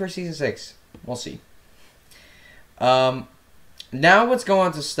season 6, we'll see. Now let's go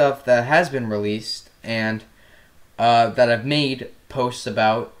on to stuff that has been released and that I've made posts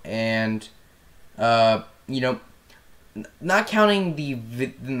about, and you know, not counting the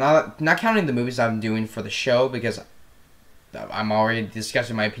movies I'm doing for the show, because I'm already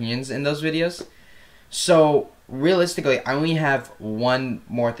discussing my opinions in those videos. So realistically, I only have one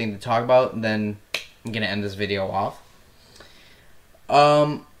more thing to talk about, and then I'm gonna end this video off.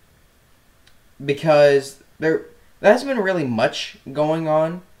 Because there hasn't been really much going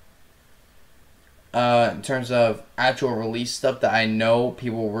on in terms of actual release stuff that I know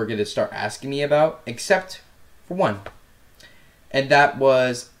people were going to start asking me about, except for one. And that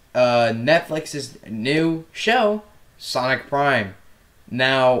was Netflix's new show, Sonic Prime.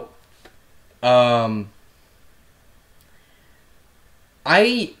 Now, I've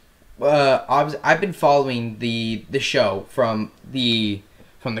been following the show from the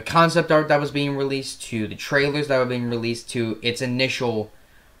concept art that was being released to the trailers that were being released to its initial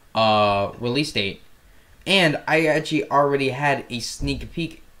release date, and I actually already had a sneak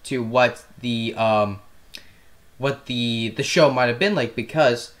peek to what the show might have been like,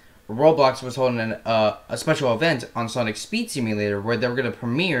 because Roblox was holding a special event on Sonic Speed Simulator where they were going to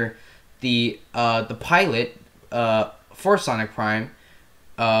premiere the pilot for Sonic Prime.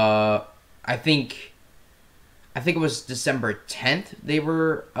 I think it was December 10th. They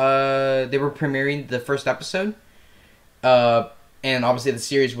were premiering the first episode, and obviously the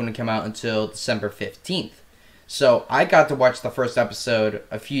series wouldn't come out until December 15th. So I got to watch the first episode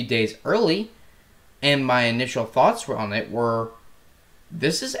a few days early, and my initial thoughts on it were,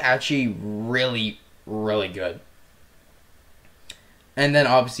 this is actually really, really good. And then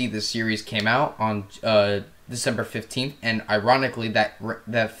obviously the series came out on December 15th, and ironically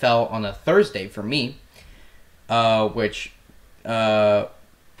that fell on a Thursday for me. Which I'm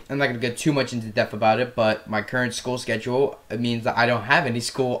not going to get too much into depth about it, but my current school schedule means that I don't have any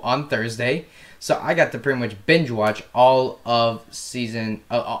school on Thursday, so I got to pretty much binge watch all of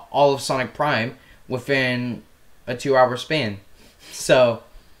Sonic Prime within a 2-hour span. So,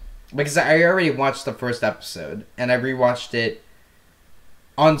 because I already watched the first episode, and I rewatched it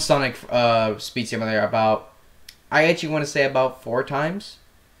on Sonic Speed Simulator I actually want to say about 4 times.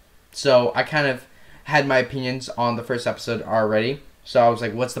 So I kind of had my opinions on the first episode already. So I was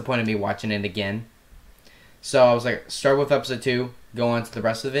like, what's the point of me watching it again? So I was like, start with episode 2, go on to the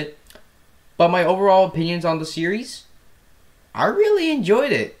rest of it. But my overall opinions on the series, I really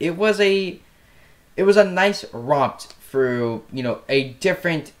enjoyed it. It was a nice romp through, a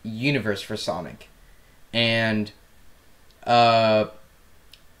different universe for Sonic. And the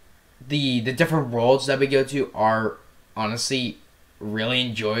different worlds that we go to are honestly really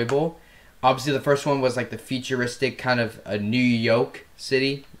enjoyable. Obviously, the first one was like the futuristic kind of a New York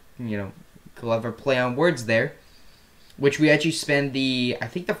city. Clever play on words there. Which we actually spend the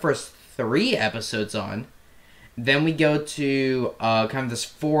first 3 episodes on. Then we go to kind of this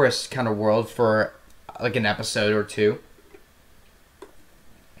forest kind of world for like an episode or 2.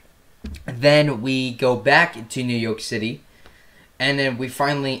 Then we go back to New York City. And then we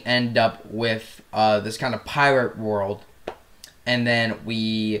finally end up with this kind of pirate world. And then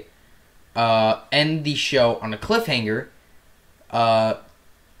we end the show on a cliffhanger,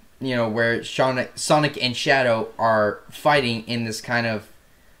 where Sonic and Shadow are fighting in this kind of,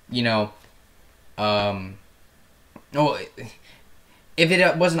 if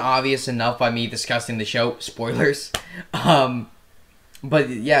it wasn't obvious enough by me discussing the show, spoilers. But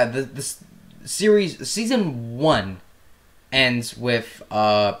yeah, the series, season 1 ends with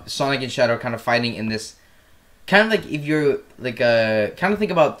Sonic and Shadow kind of fighting in this, kind of like if you're like kind of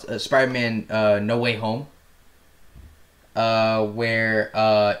think about Spider-Man No Way Home, where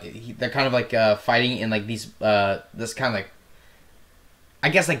they're kind of like fighting in like these this kind of like I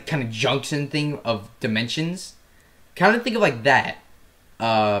guess like kind of junction thing of dimensions. Kind of think of like that.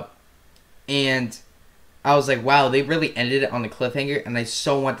 And I was like, wow, they really ended it on the cliffhanger, and I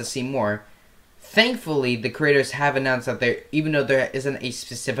so want to see more. Thankfully, the creators have announced that even though there isn't a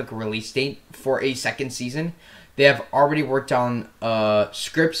specific release date for a second season, they have already worked on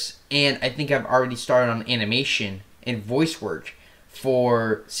scripts, and I think have already started on animation and voice work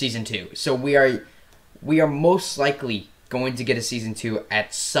for season 2. So we are most likely going to get a season 2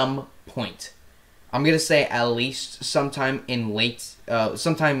 at some point. I'm gonna say at least sometime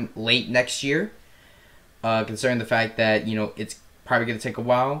late next year. Considering the fact that it's probably gonna take a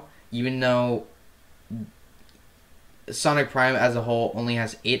while, even though Sonic Prime as a whole only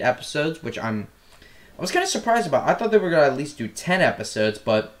has 8 episodes, which I was kind of surprised about. I thought they were gonna at least do 10 episodes,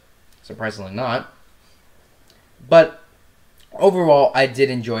 but surprisingly not. But overall, I did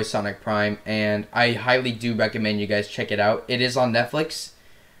enjoy Sonic Prime, and I highly do recommend you guys check it out. It is on Netflix.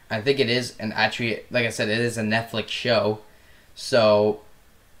 I think it is, and actually, like I said, it is a Netflix show. So,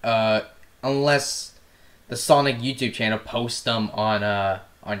 unless the Sonic YouTube channel posts them on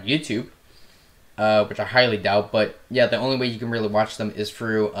YouTube, which I highly doubt. But yeah, the only way you can really watch them is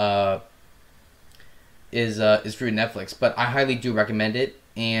through through Netflix. But I highly do recommend it,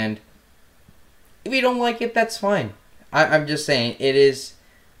 and if you don't like it, that's fine. I'm just saying it is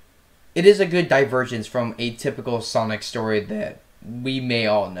a good divergence from a typical Sonic story that we may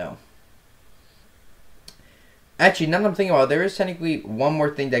all know. Actually, now that I'm thinking about it, there is technically one more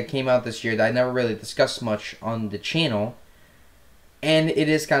thing that came out this year that I never really discussed much on the channel, and it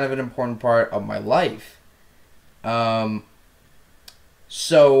is kind of an important part of my life. So,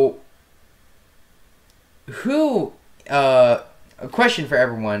 a question for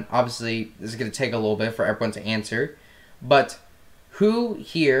everyone, obviously this is going to take a little bit for everyone to answer, but who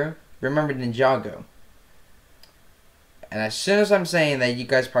here remembered Ninjago? And as soon as I'm saying that, you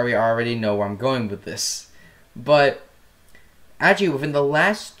guys probably already know where I'm going with this. But actually, within the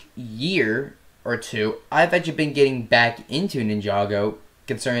last year or two, I've actually been getting back into Ninjago,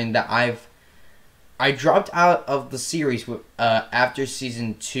 considering that I dropped out of the series after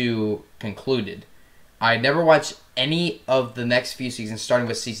season 2 concluded. I never watched any of the next few seasons, starting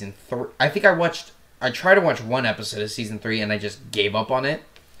with season 3. I think I tried to watch one episode of season 3, and I just gave up on it.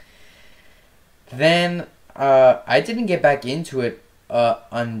 Then I didn't get back into it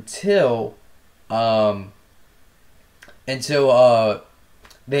until Ninjago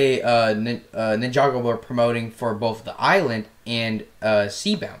were promoting for both the Island and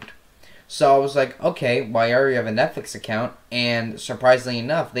Seabound. So I was like, okay, well, I already have a Netflix account, and surprisingly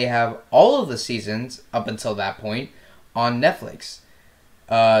enough, they have all of the seasons up until that point on Netflix.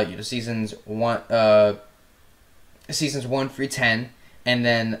 Seasons 1 through 10, and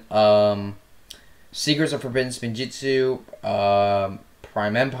then Secrets of Forbidden Spinjitzu,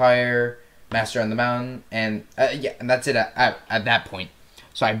 Prime Empire, Master on the Mountain, and and that's it at that point.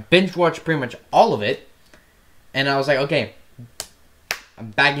 So I binge watched pretty much all of it, and I was like, okay,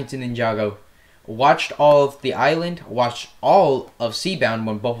 I'm back into Ninjago. Watched all of The Island, watched all of Seabound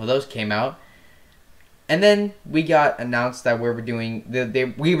when both of those came out, and then we got announced that we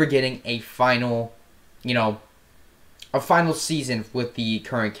were getting a final, a final season with the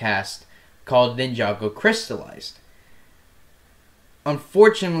current cast called Ninjago Crystallized.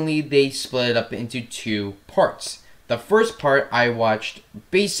 Unfortunately, they split it up into 2 parts. The first part I watched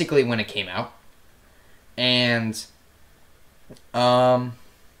basically when it came out, and I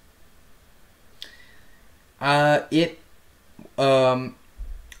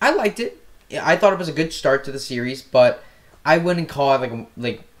liked it. I thought it was a good start to the series, but I wouldn't call it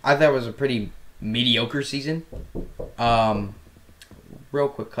like I thought it was a pretty mediocre season. Real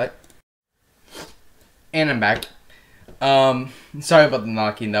quick cut. And I'm back. Sorry about the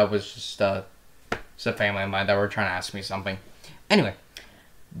knocking. That was just a family of mine that were trying to ask me something. Anyway,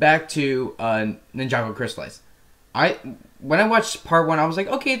 back to Ninjago Crystallized. When I watched part 1, I was like,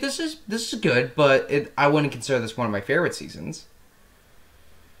 okay, this is good, but I wouldn't consider this one of my favorite seasons.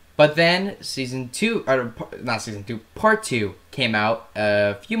 But then part 2 came out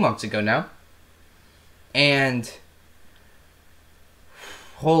a few months ago now, and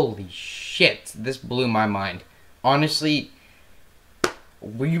holy shit, this blew my mind. Honestly,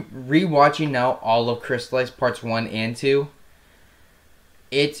 rewatching now all of Crystallized parts 1 and 2,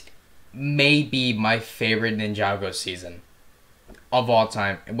 it may be my favorite Ninjago season of all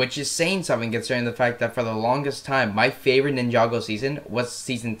time, which is saying something considering the fact that for the longest time, my favorite Ninjago season was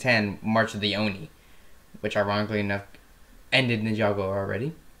season 10, March of the Oni, which ironically enough ended Ninjago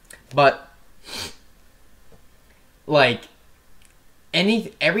already. But like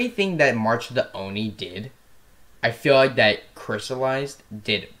everything that March of the Oni did, I feel like that Crystallized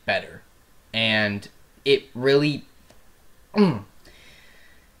did better, and it really,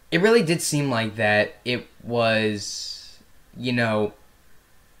 it really did seem like that. It was, you know,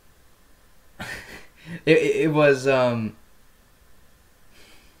 it was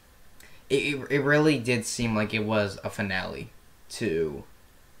it really did seem like it was a finale to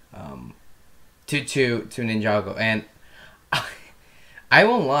to Ninjago, and I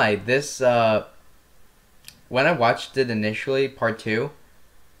won't lie, this when I watched it initially, part 2,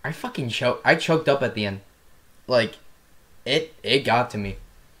 I choked up at the end. Like it got to me.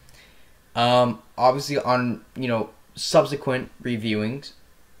 Obviously on, subsequent reviewings,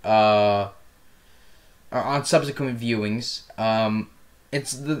 on subsequent viewings,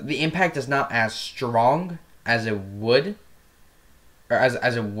 it's the impact is not as strong as it would, or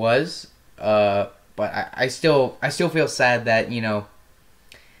as it was. But I still feel sad that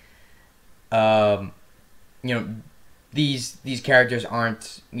um, these characters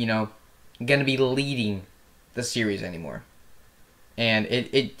aren't gonna be leading the series anymore, and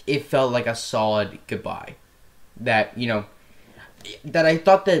it felt like a solid goodbye. That that I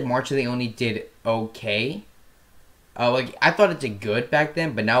thought that March of the Oni did okay. Like I thought it did good back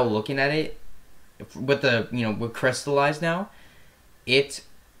then, but now looking at it with the with Crystallized now, it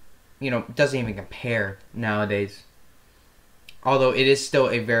doesn't even compare nowadays. Although it is still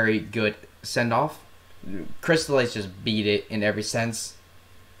a very good send off, Crystallized just beat it in every sense.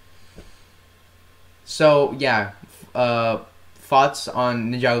 So yeah, thoughts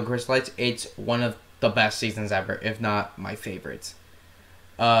on Ninjago Crystallized? It's one of the best seasons ever, if not my favorite.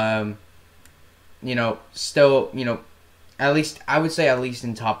 Still, at least I would say at least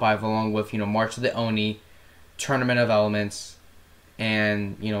in top 5, along with March of the Oni, Tournament of Elements,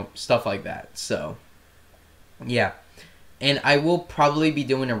 and stuff like that. So yeah, and I will probably be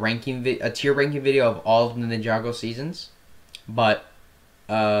doing a tier ranking video of all of the Ninjago seasons, but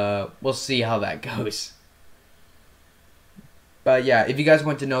we'll see how that goes. But yeah, if you guys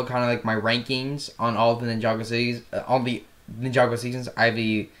want to know kind of like my rankings on all of the Ninjago seasons,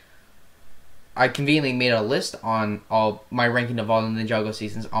 I conveniently made a list on all my ranking of all the Ninjago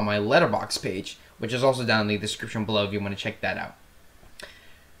seasons on my Letterboxd page, which is also down in the description below if you want to check that out.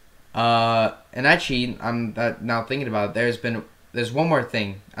 And actually, I'm now thinking about it, there's one more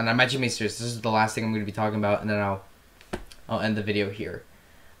thing, and I'm actually being serious. This is the last thing I'm going to be talking about, and then I'll end the video here.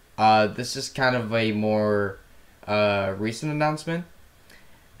 This is kind of a more recent announcement,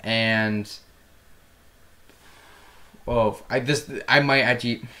 and I might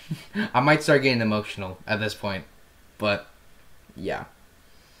actually I might start getting emotional at this point, but yeah.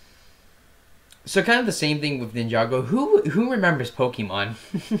 So kind of the same thing with Ninjago. Who remembers Pokemon?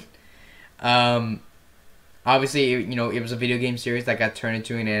 Obviously, it was a video game series that got turned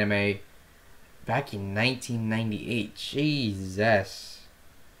into an anime back in 1998. Jesus.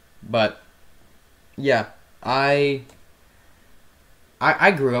 But yeah, I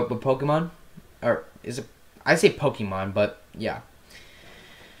grew up with Pokemon, or I say Pokemon, but yeah,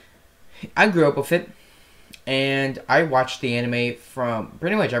 I grew up with it, and I watched the anime from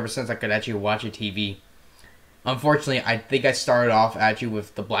pretty much ever since I could actually watch a TV. Unfortunately, I think I started off actually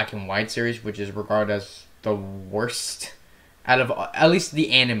with the Black and White series, which is regarded as the worst out of at least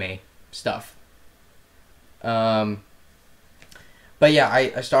the anime stuff. But yeah,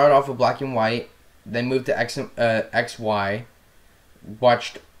 I started off with Black and White, then moved to XY,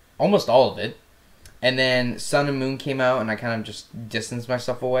 watched almost all of it, and then Sun and Moon came out, and I kind of just distanced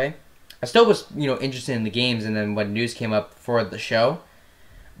myself away. I still was, interested in the games, and then when news came up for the show,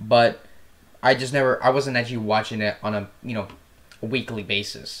 but I wasn't actually watching it on a weekly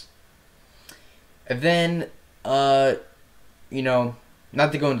basis. And then, not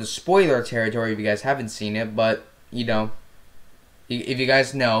to go into spoiler territory if you guys haven't seen it, but, if you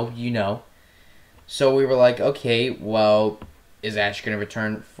guys know, you know. So we were like, okay, well, is Ash going to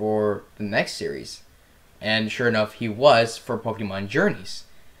return for the next series? And sure enough, he was for Pokemon Journeys.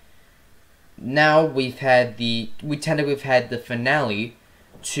 Now we've had the finale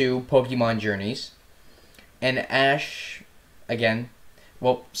to Pokemon Journeys, and Ash, again,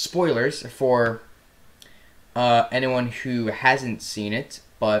 well, spoilers for anyone who hasn't seen it,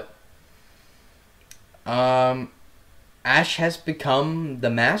 but Ash has become the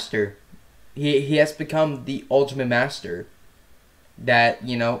master. He has become the ultimate master that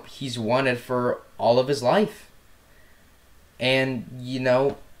he's wanted for all of his life, and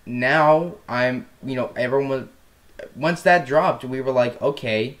now everyone was. Once that dropped, we were like,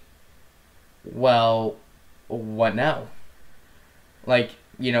 okay, well, what now? Like,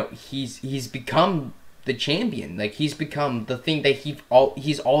 he's become the champion. Like, he's become the thing that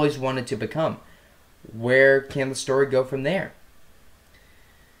he's always wanted to become. where can the story go from there?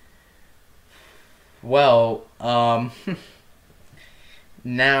 Well,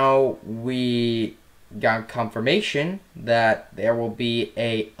 now we got confirmation that there will be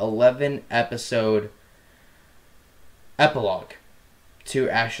a 11 episode epilogue to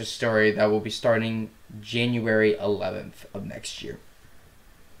Ash's story that will be starting January 11th of next year.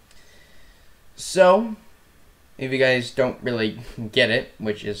 So, if you guys don't really get it,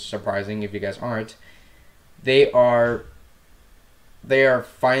 which is surprising if you guys aren't, they are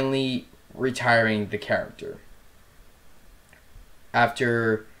finally retiring the character.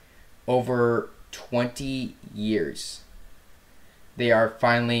 After over 20 years, they are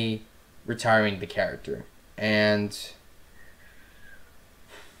finally retiring the character. And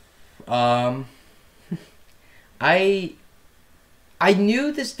I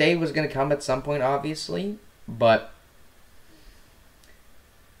knew this day was going to come at some point, obviously, but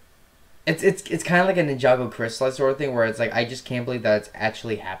it's kind of like a Ninjago Chrysalis sort of thing, where it's like, I just can't believe that it's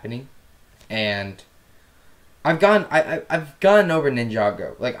actually happening. And I've gone over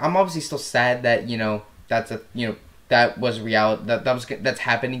Ninjago. Like, I'm obviously still sad that, that was reality, that's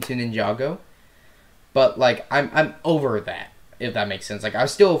happening to Ninjago. But like, I'm over that, if that makes sense. Like, I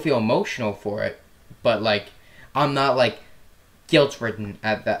still feel emotional for it, but like, I'm not like guilt-ridden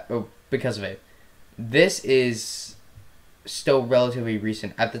at that because of it. This is still relatively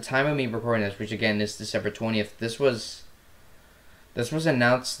recent. At the time of me recording this, which again is December 20th, this was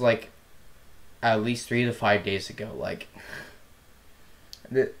announced like at least 3 to 5 days ago. Like,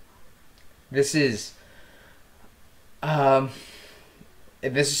 this is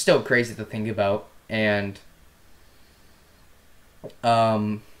still crazy to think about, and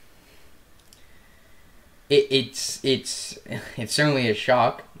it's certainly a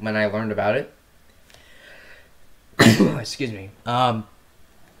shock when I learned about it. Excuse me. But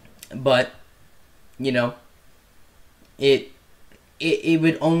it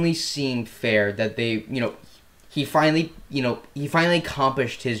would only seem fair that they, he finally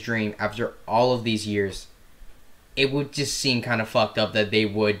accomplished his dream after all of these years. It would just seem kind of fucked up that they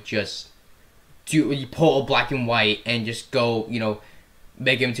would just pull a black and white and just go,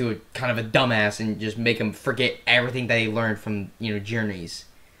 make him to a kind of a dumbass and just make him forget everything that he learned from, Journeys.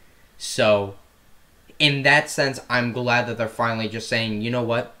 So, in that sense, I'm glad that they're finally just saying, you know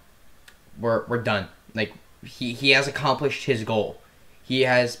what, we're done. Like, he has accomplished his goal. He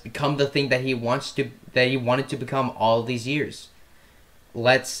has become the thing that he wanted to become all these years.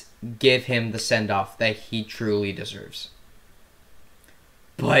 Let's give him the send-off that he truly deserves.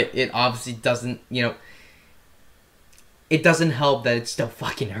 But it obviously doesn't, it doesn't help that it still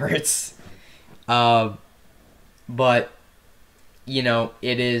fucking hurts. But, it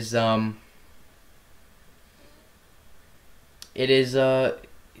is,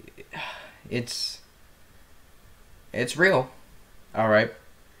 it's real. Alright.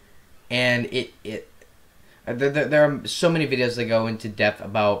 And there are so many videos that go into depth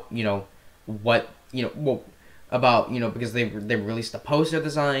about, what, because they released the poster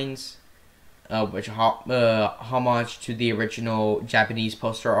designs, which homage to the original Japanese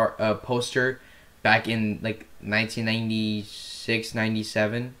poster back in like 1996,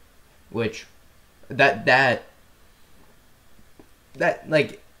 97, which that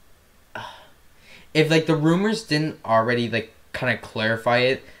like, if like the rumors didn't already like kind of clarify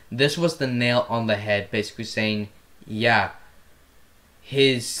it, this was the nail on the head, basically saying, yeah,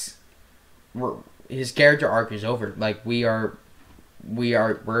 his character arc is over. Like, we're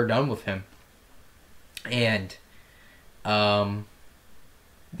done with him. And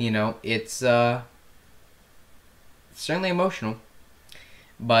it's certainly emotional,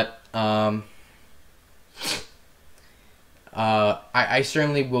 but I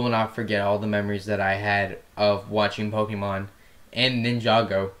certainly will not forget all the memories that I had of watching Pokemon and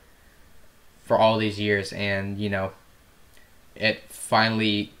Ninjago for all these years, and it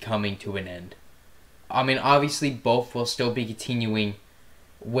finally coming to an end. I mean, obviously both will still be continuing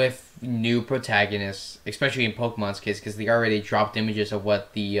with new protagonists, especially in Pokemon's case, because they already dropped images of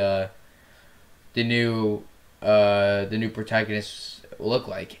what the new protagonists look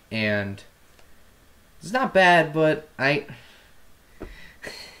like, and it's not bad. But I'm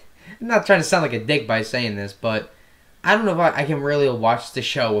not trying to sound like a dick by saying this, but I don't know if I can really watch the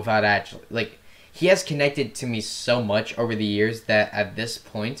show without actually, like, he has connected to me so much over the years that at this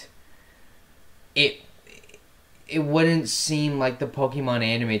point, it wouldn't seem like the Pokemon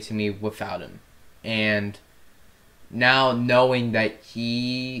anime to me without him. And now knowing that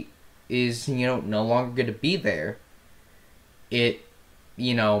he is, no longer going to be there, it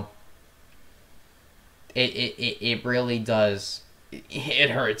really does, it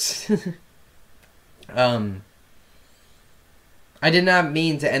hurts. Um, I did not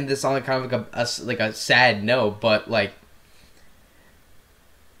mean to end this on a kind of like a sad note, but like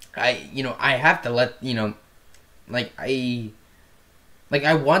I have to let like I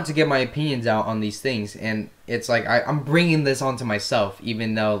want to get my opinions out on these things, and it's like I'm bringing this onto myself,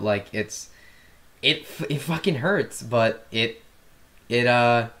 even though like it fucking hurts, but it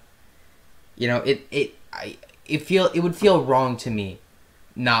would feel wrong to me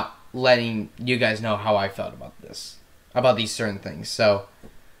not letting you guys know how I felt about these certain things. So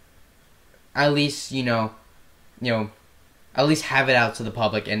at least at least have it out to the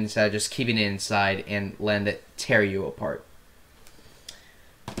public instead of just keeping it inside and letting it tear you apart.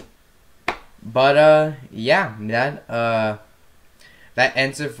 But yeah, that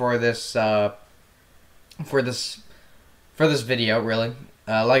ends it for this video. Really,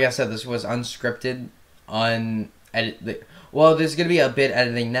 like I said, this was unscripted, unedited. Well, there's gonna be a bit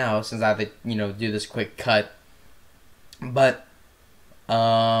editing now since I have to do this quick cut. But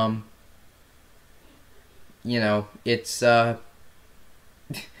it's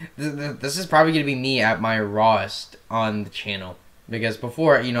this is probably gonna be me at my rawest on the channel, because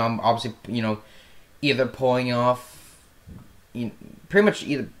before I'm obviously either pulling off pretty much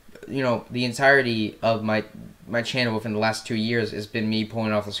either the entirety of my channel within the last 2 years has been me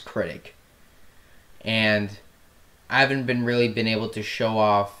pulling off as a critic, and I haven't really been able to show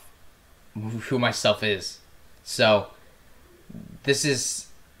off who myself is. So this is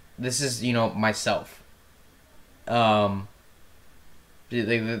myself.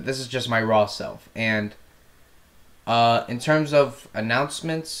 This is just my raw self. And in terms of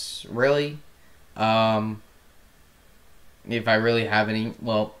announcements, really, if I really have any,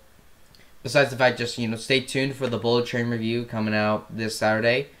 well, besides the fact, just stay tuned for the Bullet Train review coming out this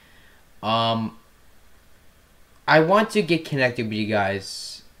Saturday. I want to get connected with you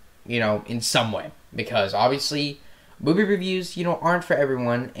guys, in some way, because obviously movie reviews, aren't for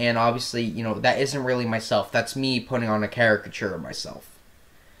everyone, and obviously, that isn't really myself. That's me putting on a caricature of myself.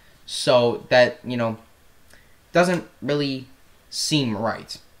 So that, doesn't really seem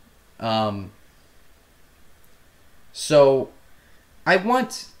right. So I've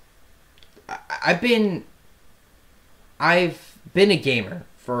been a gamer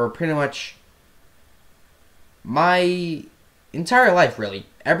for pretty much my entire life, really.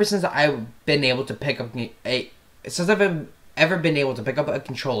 Ever since I've been able to pick up ever been able to pick up a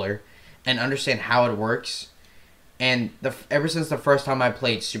controller and understand how it works, and ever since the first time I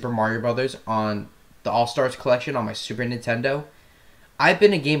played Super Mario Brothers on the All Stars collection on my Super Nintendo, I've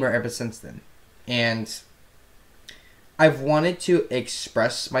been a gamer ever since then, and I've wanted to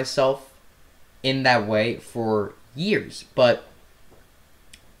express myself in that way for years, but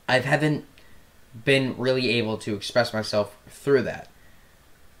I haven't been really able to express myself through that,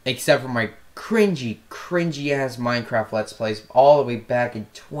 except for my cringy ass Minecraft Let's Plays all the way back in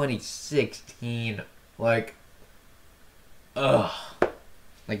 2016. Like, ugh.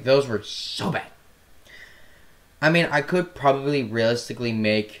 Like, those were so bad. I mean, I could probably realistically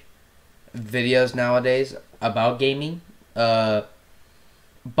make videos nowadays about gaming, but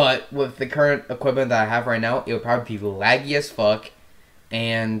with the current equipment that I have right now, it would probably be laggy as fuck,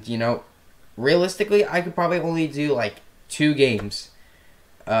 and, realistically, I could probably only do, like, 2 games.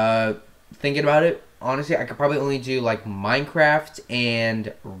 Thinking about it, honestly, I could probably only do, like, Minecraft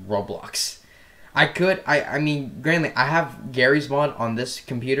and Roblox. I mean, granted, I have Garry's Mod on this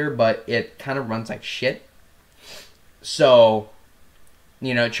computer, but it kind of runs like shit. So,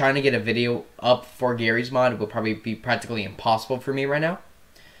 trying to get a video up for Garry's Mod would probably be practically impossible for me right now.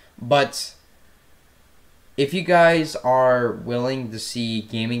 But if you guys are willing to see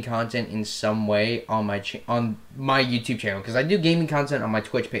gaming content in some way on my YouTube channel, because I do gaming content on my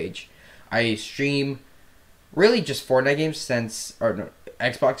Twitch page. I stream really just Fortnite games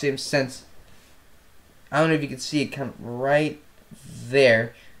Xbox games since, I don't know if you can see it kind of right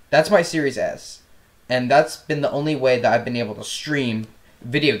there. That's my Series S. And that's been the only way that I've been able to stream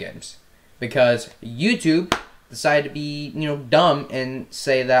video games. Because YouTube decided to be, dumb and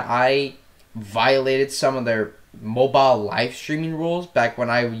say that I violated some of their mobile live streaming rules back when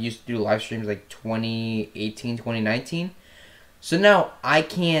I used to do live streams like 2018, 2019. So now I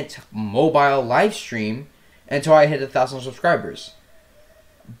can't mobile live stream until I hit 1,000 subscribers.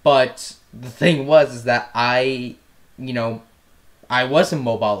 But the thing is that I wasn't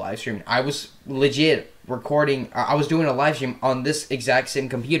mobile live streaming. I was legit recording. I was doing a live stream on this exact same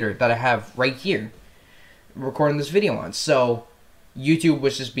computer that I have right here, recording this video on. So YouTube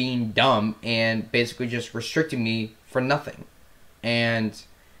was just being dumb and basically just restricting me for nothing. And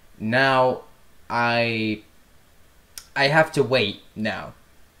now I have to wait now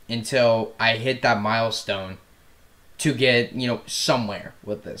until I hit that milestone to get, somewhere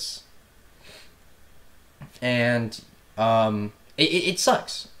with this. And it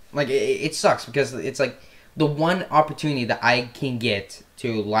sucks. Like, it sucks because it's like the one opportunity that I can get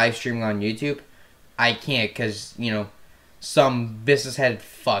to live streaming on YouTube, I can't because, some business headed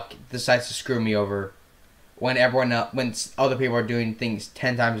fuck decides to screw me over when when other people are doing things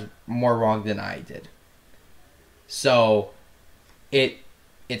 10 times more wrong than I did. So it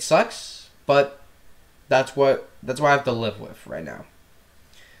sucks, but that's what I have to live with right now.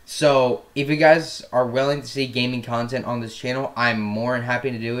 So if you guys are willing to see gaming content on this channel, I'm more than happy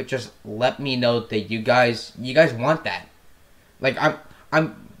to do it. Just let me know that you guys want that. Like,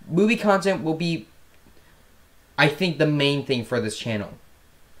 I'm movie content will be, I think, the main thing for this channel.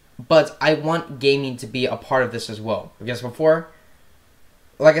 But I want gaming to be a part of this as well. Because before,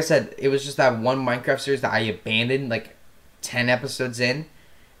 like I said, it was just that one Minecraft series that I abandoned like 10 episodes in.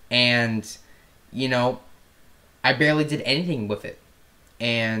 And, I barely did anything with it.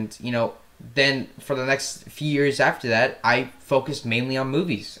 And, then for the next few years after that, I focused mainly on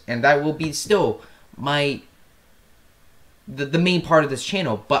movies. And that will be still the main part of this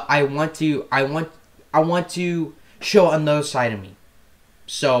channel. But I want to show another side of me.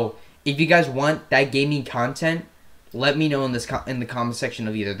 So if you guys want that gaming content, let me know in the comment section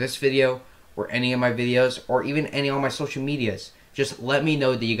of either this video or any of my videos or even any of my social medias. Just let me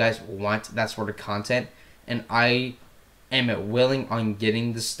know that you guys want that sort of content, and I am willing on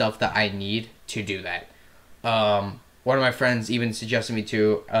getting the stuff that I need to do that. One of my friends even suggested me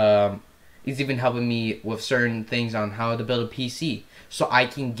to, he's even helping me with certain things on how to build a PC so I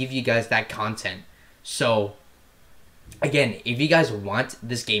can give you guys that content. So again, if you guys want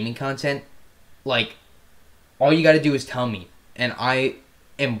this gaming content, like, all you got to do is tell me, and I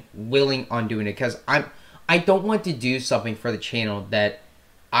am willing on doing it, because I don't want to do something for the channel that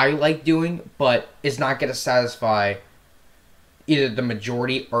I like doing, but is not going to satisfy either the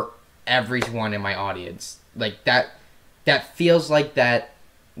majority or everyone in my audience. Like, that feels like that,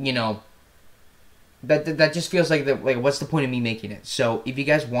 that just feels like what's the point of me making it? So if you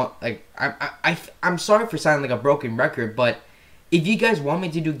guys want, like, I'm sorry for sounding like a broken record, but if you guys want me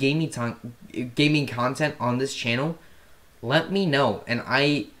to do gaming content on this channel, let me know, and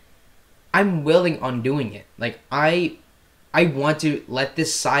I'm willing on doing it. Like, I want to let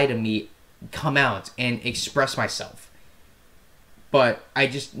this side of me come out and express myself. But I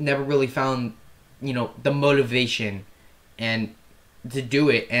just never really found, the motivation and to do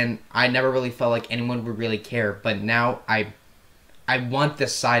it, and I never really felt like anyone would really care. But now I want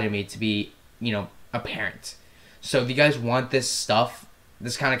this side of me to be, apparent. So if you guys want this stuff,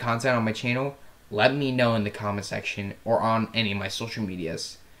 this kind of content on my channel, let me know in the comment section or on any of my social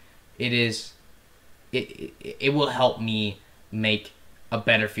medias. It will help me make a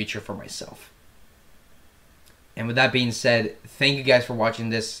better future for myself. And with that being said, thank you guys for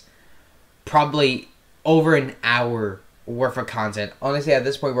watching this probably over an hour worth of content. Honestly, at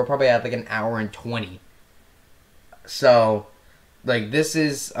this point, we're probably at like an hour and 20. So, like, this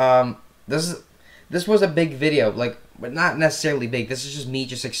was a big video, like, but not necessarily big. This is just me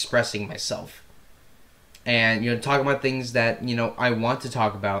just expressing myself. And, talking about things that, I want to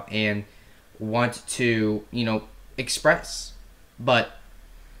talk about and want to, express. But,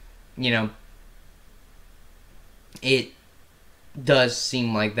 it does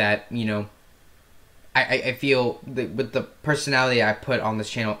seem like that, I feel that with the personality I put on this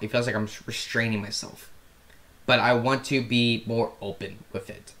channel, it feels like I'm restraining myself. But I want to be more open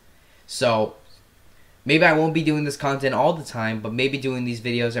with it. So, maybe I won't be doing this content all the time, but maybe doing these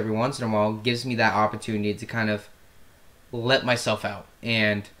videos every once in a while gives me that opportunity to kind of let myself out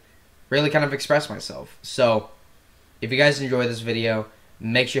and really kind of express myself. So, if you guys enjoyed this video,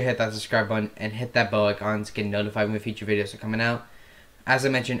 make sure to hit that subscribe button and hit that bell icon to get notified when future videos are coming out. As I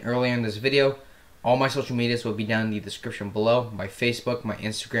mentioned earlier in this video, all my social medias will be down in the description below. My Facebook, my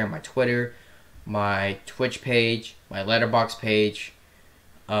Instagram, my Twitter, my Twitch page, my Letterboxd page,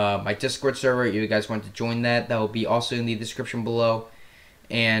 my Discord server. If you guys want to join that, that will be also in the description below.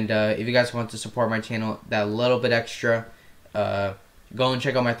 And if you guys want to support my channel that little bit extra, go and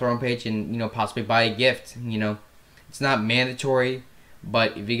check out my Throne page and, possibly buy a gift. It's not mandatory,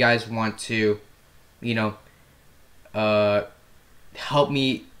 but if you guys want to, help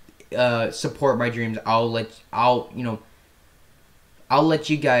me support my dreams, I'll let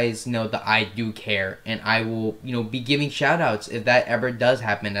you guys know that I do care, and I will, be giving shout outs if that ever does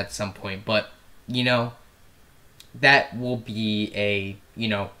happen at some point. But, that will be a,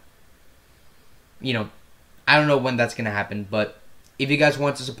 I don't know when that's going to happen, but if you guys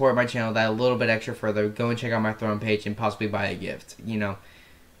want to support my channel that a little bit extra further, go and check out my Throne page and possibly buy a gift.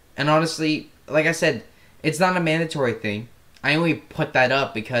 And honestly, like I said, it's not a mandatory thing. I only put that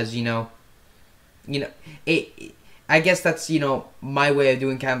up because it. I guess that's my way of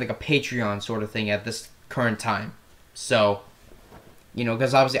doing kind of like a Patreon sort of thing at this current time. So,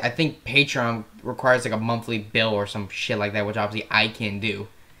 because obviously I think Patreon requires like a monthly bill or some shit like that, which obviously I can't do.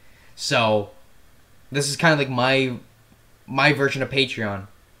 So, this is kind of like my version of Patreon,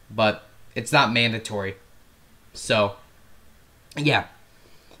 but it's not mandatory. So, yeah.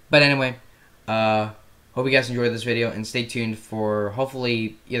 But anyway, hope you guys enjoyed this video, and stay tuned for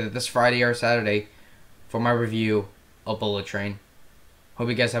hopefully either this Friday or Saturday for my review of Bullet Train. Hope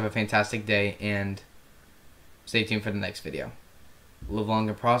you guys have a fantastic day, and stay tuned for the next video. Live long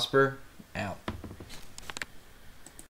and prosper. Out.